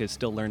Hayek has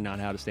still learned not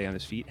how to stay on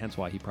his feet, hence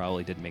why he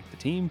probably didn't make the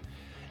team,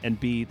 and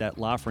B, that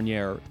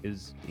Lafreniere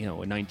is, a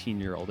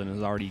 19-year-old and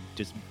is already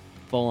just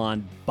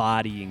full-on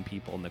bodying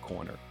people in the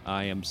corner.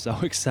 I am so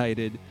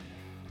excited.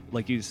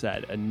 Like you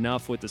said,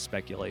 enough with the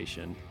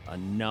speculation,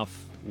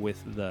 enough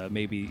with the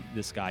maybe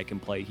this guy can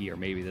play here,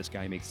 maybe this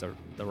guy makes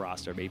the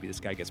roster, maybe this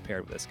guy gets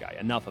paired with this guy.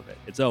 Enough of it.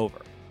 It's over.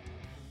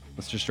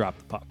 Let's just drop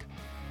the puck.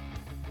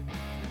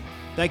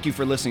 Thank you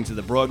for listening to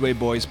the Broadway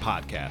Boys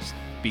podcast.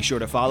 Be sure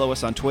to follow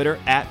us on Twitter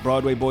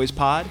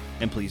 @BroadwayBoysPod,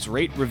 and please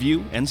rate,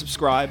 review, and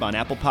subscribe on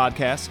Apple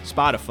Podcasts,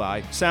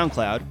 Spotify,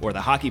 SoundCloud, or the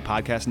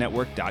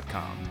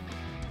HockeyPodcastNetwork.com.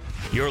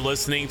 You're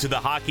listening to the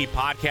Hockey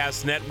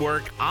Podcast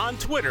Network on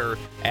Twitter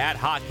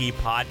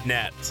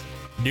 @HockeyPodNet.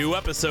 New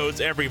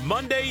episodes every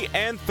Monday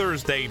and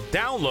Thursday.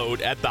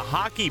 Download at the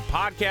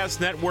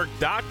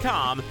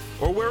HockeyPodcastNetwork.com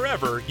or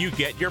wherever you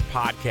get your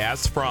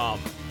podcasts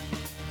from.